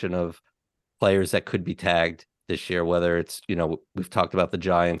conversation of players that could be tagged this year, whether it's, we've talked about the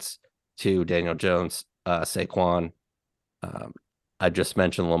Giants too, Daniel Jones, Saquon. I just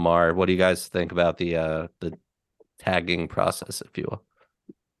mentioned Lamar. What do you guys think about the tagging process, if you will?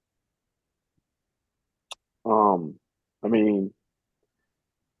 I mean,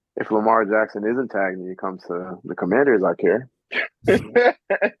 if Lamar Jackson isn't tagged and it comes to the Commanders, I care.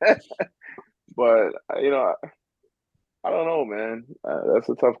 But I don't know, man. That's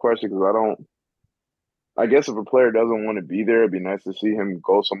a tough question because I guess if a player doesn't want to be there, it'd be nice to see him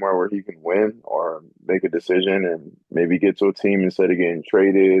go somewhere where he can win or make a decision and maybe get to a team instead of getting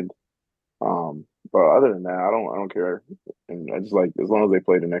traded. But other than that, I don't care. And I just like, as long as they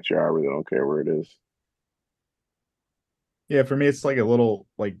play the next year, I really don't care where it is. Yeah, for me, it's like a little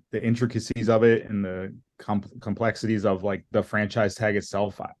like the intricacies of it and the complexities of like the franchise tag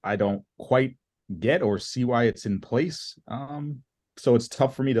itself. I don't quite get or see why it's in place. So it's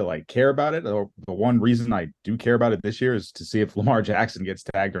tough for me to like care about it. Or the one reason I do care about it this year is to see if Lamar Jackson gets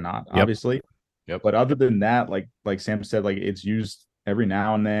tagged or not, obviously. Yep. But other than that, like Sam said, like it's used every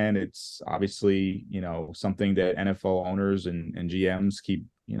now and then. It's obviously, something that NFL owners and GMs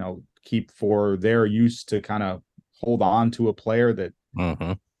keep for their use to kind of hold on to a player that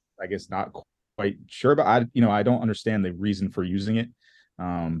I guess not quite sure about. I don't understand the reason for using it.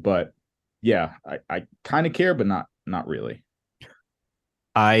 But yeah, I kind of care, but not really.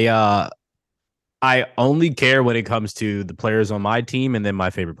 I only care when it comes to the players on my team and then my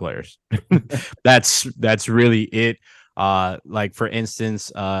favorite players. That's really it. Like for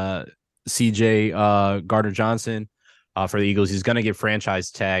instance, CJ Gardner-Johnson for the Eagles, he's going to get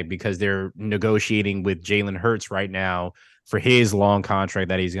franchise tag because they're negotiating with Jalen Hurts right now for his long contract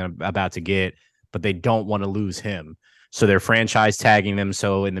that he's about to get, but they don't want to lose him. So they're franchise tagging them.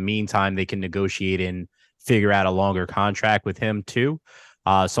 So in the meantime, they can negotiate and figure out a longer contract with him too.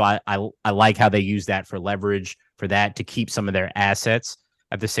 So I like how they use that for leverage for that to keep some of their assets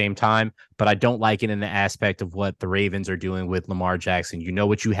at the same time, but I don't like it in the aspect of what the Ravens are doing with Lamar Jackson. You know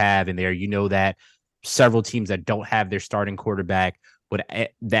what you have in there. You know that several teams that don't have their starting quarterback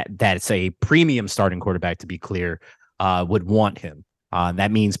that's a premium starting quarterback, to be clear, would want him.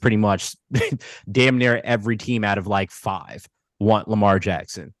 That means pretty much damn near every team out of like 5 want Lamar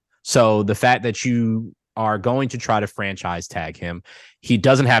Jackson. So the fact that you are going to try to franchise tag him, he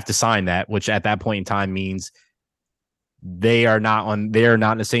doesn't have to sign that, which at that point in time means they're not on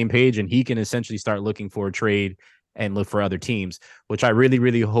the same page, and he can essentially start looking for a trade and look for other teams, which I really,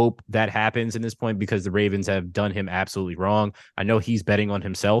 really hope that happens in this point because the Ravens have done him absolutely wrong. I know he's betting on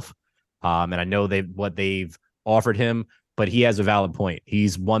himself, and I know what they've offered him, but he has a valid point.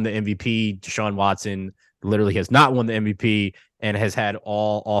 He's won the MVP. Deshaun Watson literally has not won the MVP and has had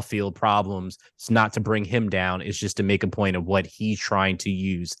all off-field problems. It's not to bring him down. It's just to make a point of what he's trying to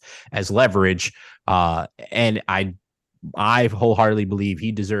use as leverage. And I wholeheartedly believe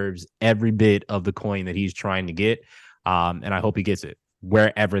he deserves every bit of the coin that he's trying to get. And I hope he gets it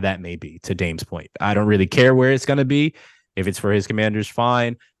wherever that may be, to Dame's point. I don't really care where it's going to be. If it's for his Commanders,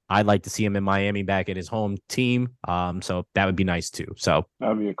 fine. I'd like to see him in Miami back at his home team. So that would be nice too. So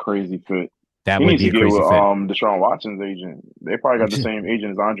that'd be a crazy fit. That would be a crazy fit. Deshaun Watson's agent. They probably got the same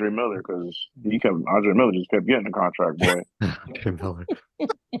agent as Andre Miller because Andre Miller just kept getting the contract, boy. Andre Miller.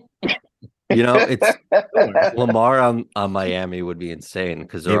 It's Lamar on Miami would be insane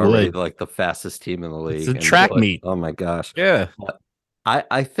because they're already like the fastest team in the league. It's a track meet. Oh my gosh. Yeah.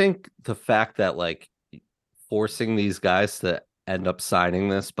 I think the fact that like forcing these guys to end up signing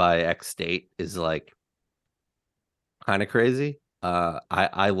this by X date is like kind of crazy.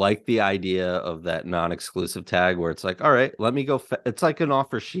 I like the idea of that non-exclusive tag where it's like, all right, let me go. It's like an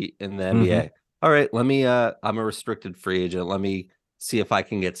offer sheet in the NBA. All right, let me. I'm a restricted free agent. Let me see if I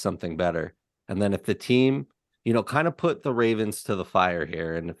can get something better. And then if the team, kind of put the Ravens to the fire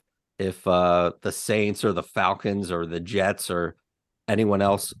here, and if the Saints or the Falcons or the Jets or anyone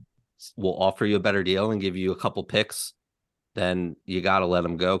else will offer you a better deal and give you a couple picks, then you got to let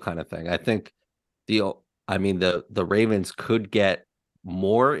them go, kind of thing. I think the Ravens could get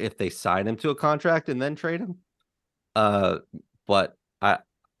more if they sign him to a contract and then trade him. But I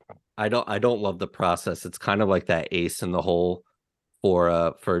don't love the process. It's kind of like that ace in the hole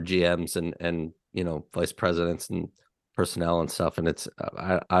for GMs and vice presidents and personnel and stuff. And it's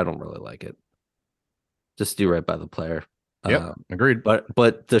I don't really like it. Just do right by the player. Yep, agreed. But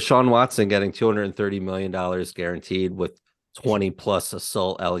Deshaun Watson getting $230 million guaranteed with 20 plus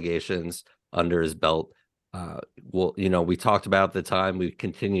assault allegations under his belt. We talked about at the time, we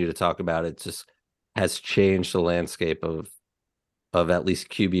continue to talk about it, just has changed the landscape of at least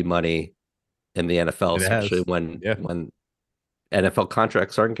QB money in the NFL, especially when NFL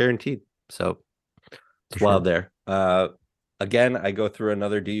contracts aren't guaranteed. So it's wild there. Again, I go through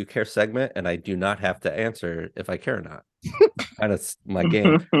another Do You Care segment, and I do not have to answer if I care or not. Kind of my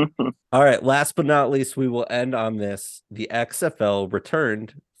game. All right. Last but not least, we will end on this. The XFL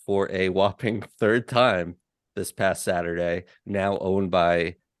returned for a whopping third time this past Saturday, now owned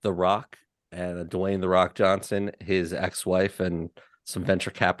by The Rock and Dwayne The Rock Johnson, his ex-wife, and some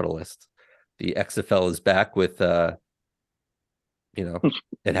venture capitalists. The XFL is back with, it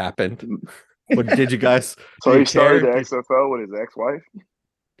happened. What did you guys? So he started the XFL with his ex-wife.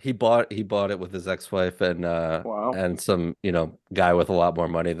 He bought it with his ex-wife and wow. and some guy with a lot more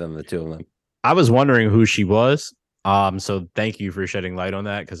money than the two of them. I was wondering who she was. So thank you for shedding light on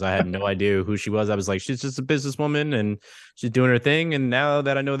that, because I had no idea who she was. I was like, she's just a businesswoman and she's doing her thing. And now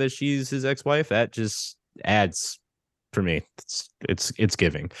that I know that she's his ex-wife, that just adds for me. It's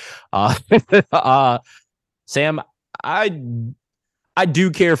giving. Sam, I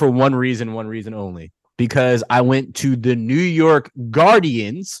do care for one reason only, because I went to the New York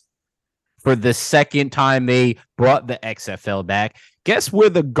Guardians for the second time they brought the XFL back. Guess where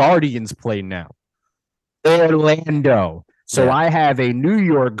the Guardians play now? Orlando. So yeah. I have a New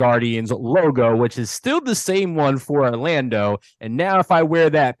York Guardians logo, which is still the same one for Orlando. And now if I wear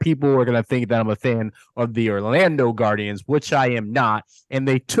that, people are going to think that I'm a fan of the Orlando Guardians, which I am not. And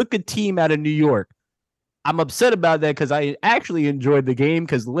they took a team out of New York. I'm upset about that because I actually enjoyed the game,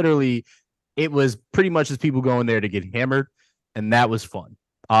 because literally it was pretty much just people going there to get hammered, and that was fun.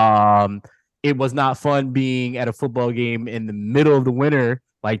 It was not fun being at a football game in the middle of the winter,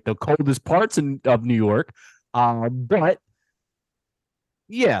 like the coldest parts of New York. But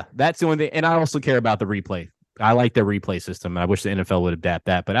yeah, that's the only thing. And I also care about the replay. I like the replay system, and I wish the NFL would adapt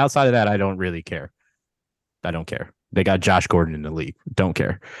that. But outside of that, I don't really care. I don't care. They got Josh Gordon in the league. Don't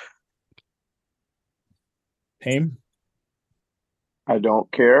care. Haim? I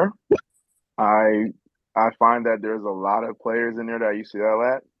don't care. I find that there's a lot of players in there that I used to yell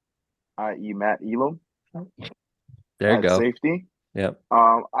at, i.e. Matt Elam. There you go. Safety. Yep.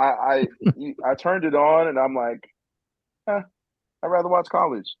 I turned it on and I'm like, I'd rather watch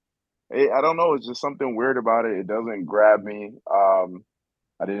college. I don't know. It's just something weird about it. It doesn't grab me. I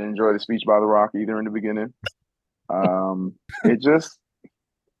didn't enjoy the speech by The Rock either in the beginning. It just,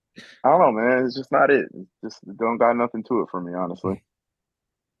 I don't know, man. It's just not it. It don't got nothing to it for me, honestly.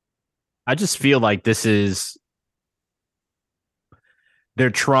 I just feel like they're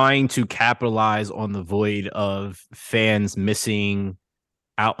trying to capitalize on the void of fans missing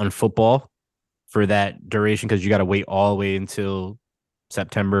out on football for that duration, because you got to wait all the way until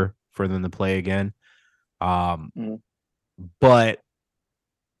September for them to play again. But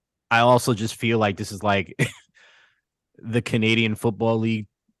I also just feel like this is like the Canadian Football League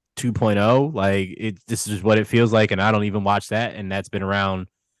 2.0. Like this is what it feels like, and I don't even watch that, and that's been around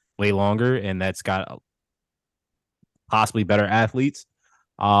way longer, and that's got possibly better athletes.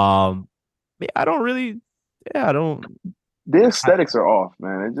 I don't. The aesthetics are off,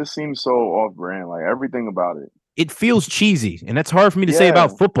 man. It just seems so off-brand. Like everything about it. It feels cheesy, and that's hard for me to say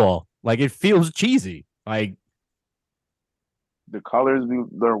about football. Like it feels cheesy. Like the colors,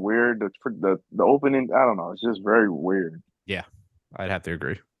 they're weird. The opening, I don't know. It's just very weird. Yeah, I'd have to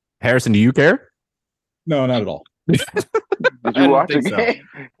agree. Harrison, do you care? No, not at all. Did you watch the game?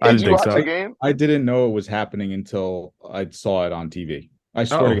 I didn't think so. The game? I didn't know it was happening until I saw it on TV. I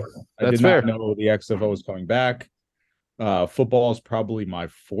swear to God, I did not know the XFL was coming back. Football is probably my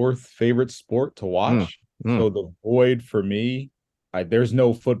fourth favorite sport to watch. So the void for me, there's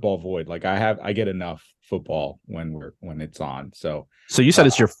no football void. Like I get enough football when it's on. So you said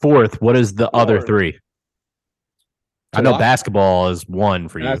it's your fourth. What is the other three? I know basketball is one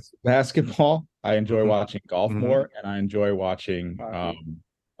for you. Basketball. I enjoy watching golf more, and I enjoy watching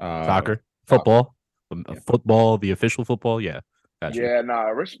soccer, football, football, the official football. Yeah. Gotcha. Yeah,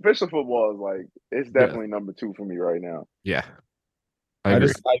 official football is like, it's definitely number 2 for me right now. Yeah. I agree.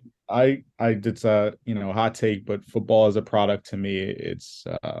 It's a hot take, but football as a product to me, it's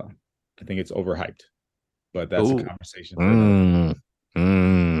I think it's overhyped. But that's a conversation.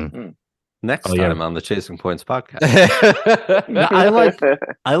 Next time on the Chasing Points podcast.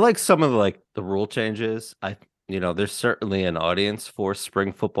 I like some of the rule changes. There's certainly an audience for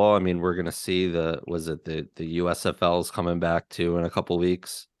spring football. I mean, we're gonna see the USFL is coming back too in a couple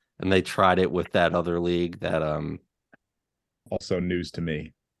weeks, and they tried it with that other league that also news to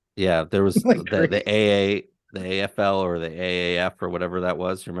me. Yeah, there was the AFL or the AAF or whatever that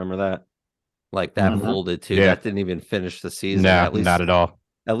was. You remember that? Like that folded too. Yeah. That didn't even finish the season. No, not at all.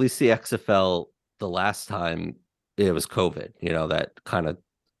 At least the XFL, the last time it was COVID, that kind of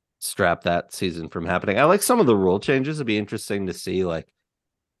strapped that season from happening. I like some of the rule changes. It'd be interesting to see,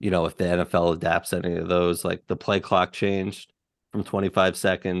 if the NFL adapts any of those, like the play clock changed from 25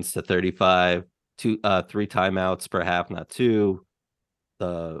 seconds to 35, 3 timeouts per half, not 2.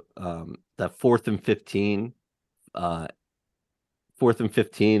 The that 4th and 15, 4th and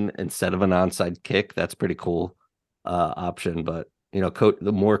 15 instead of an onside kick, that's pretty cool option. But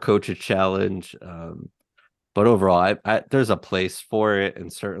the more coaches challenge, but overall, there's a place for it,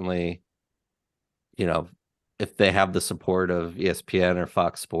 and certainly, if they have the support of ESPN or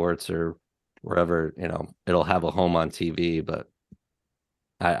Fox Sports or wherever, it'll have a home on TV. But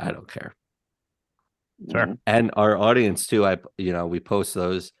I don't care. Sure. And our audience too. We post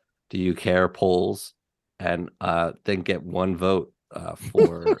those "Do you care" polls, and then get one vote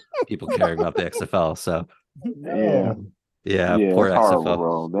for people caring about the XFL. So yeah, poor it's XFL. horrible,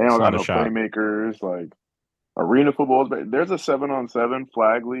 bro. They don't got no playmakers. Like arena football, there's a 7-on-7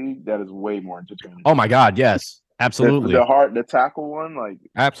 flag league that is way more entertaining. Oh my God, yes, absolutely. The tackle one, like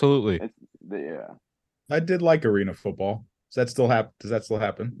absolutely. I did like arena football. Does that still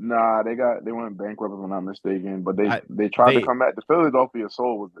happen? Nah, they went bankrupt if I'm not mistaken. But they tried to come back. The Philadelphia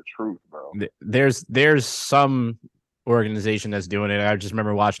Soul was the truth, bro. There's some organization that's doing it. I just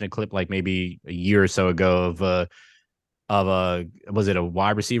remember watching a clip like maybe a year or so ago of a was it a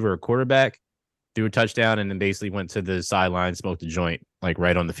wide receiver or quarterback threw a touchdown and then basically went to the sideline, smoked a joint like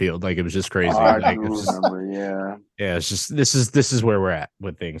right on the field. Like it was just crazy. I remember, yeah. It's just this is where we're at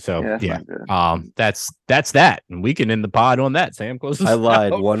with things. So that's that, and we can end the pod on that. Sam, close. I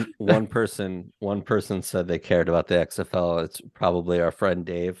lied. One person said they cared about the XFL. It's probably our friend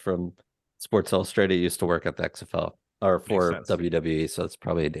Dave from Sports Illustrated. Used to work at the XFL or for WWE, so it's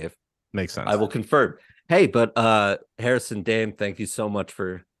probably Dave. Makes sense. I will confirm. Hey, but Harrison Dame, thank you so much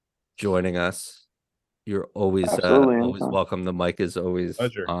for joining us. You're always welcome. The mic is always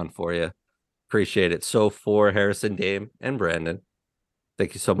on for you. Appreciate it. So for Harrison Dame and Brandon,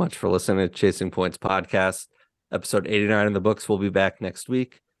 thank you so much for listening to Chasing Points podcast, episode 89 in the books. We'll be back next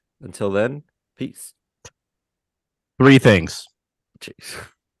week. Until then, peace. 3 things. Jeez.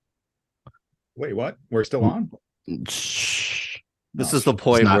 Wait, what? We're still on? This is the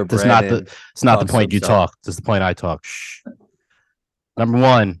point where Brandon it's not the point you talk. This is the point I talk. Shh. Number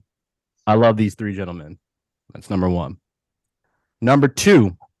 1, I love these 3 gentlemen. That's number 1. Number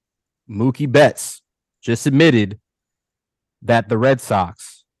 2, Mookie Betts just admitted that the Red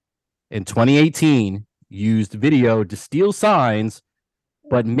Sox in 2018 used video to steal signs,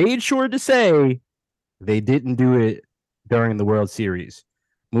 but made sure to say they didn't do it during the World Series.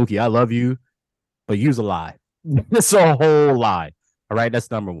 Mookie, I love you, but use a lie. It's a whole lie. All right,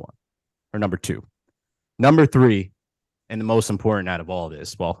 that's number 1 or number 2. Number 3, and the most important out of all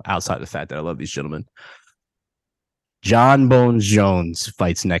this, well, outside the fact that I love these gentlemen, John Bones Jones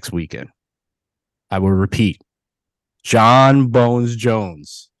fights next weekend. I will repeat, John Bones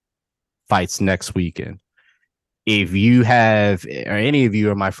Jones fights next weekend. If you have, or any of you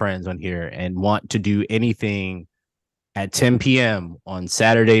are my friends on here and want to do anything at 10 p.m. on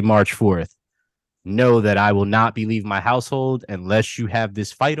Saturday, March 4th, know that I will not be leaving my household unless you have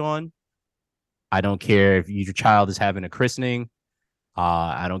this fight on. I don't care if your child is having a christening.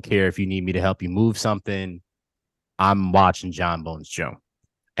 I don't care if you need me to help you move something. I'm watching John Bones Jones.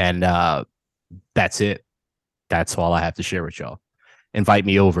 And that's it. That's all I have to share with y'all. Invite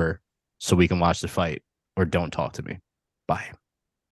me over so we can watch the fight, or don't talk to me. Bye.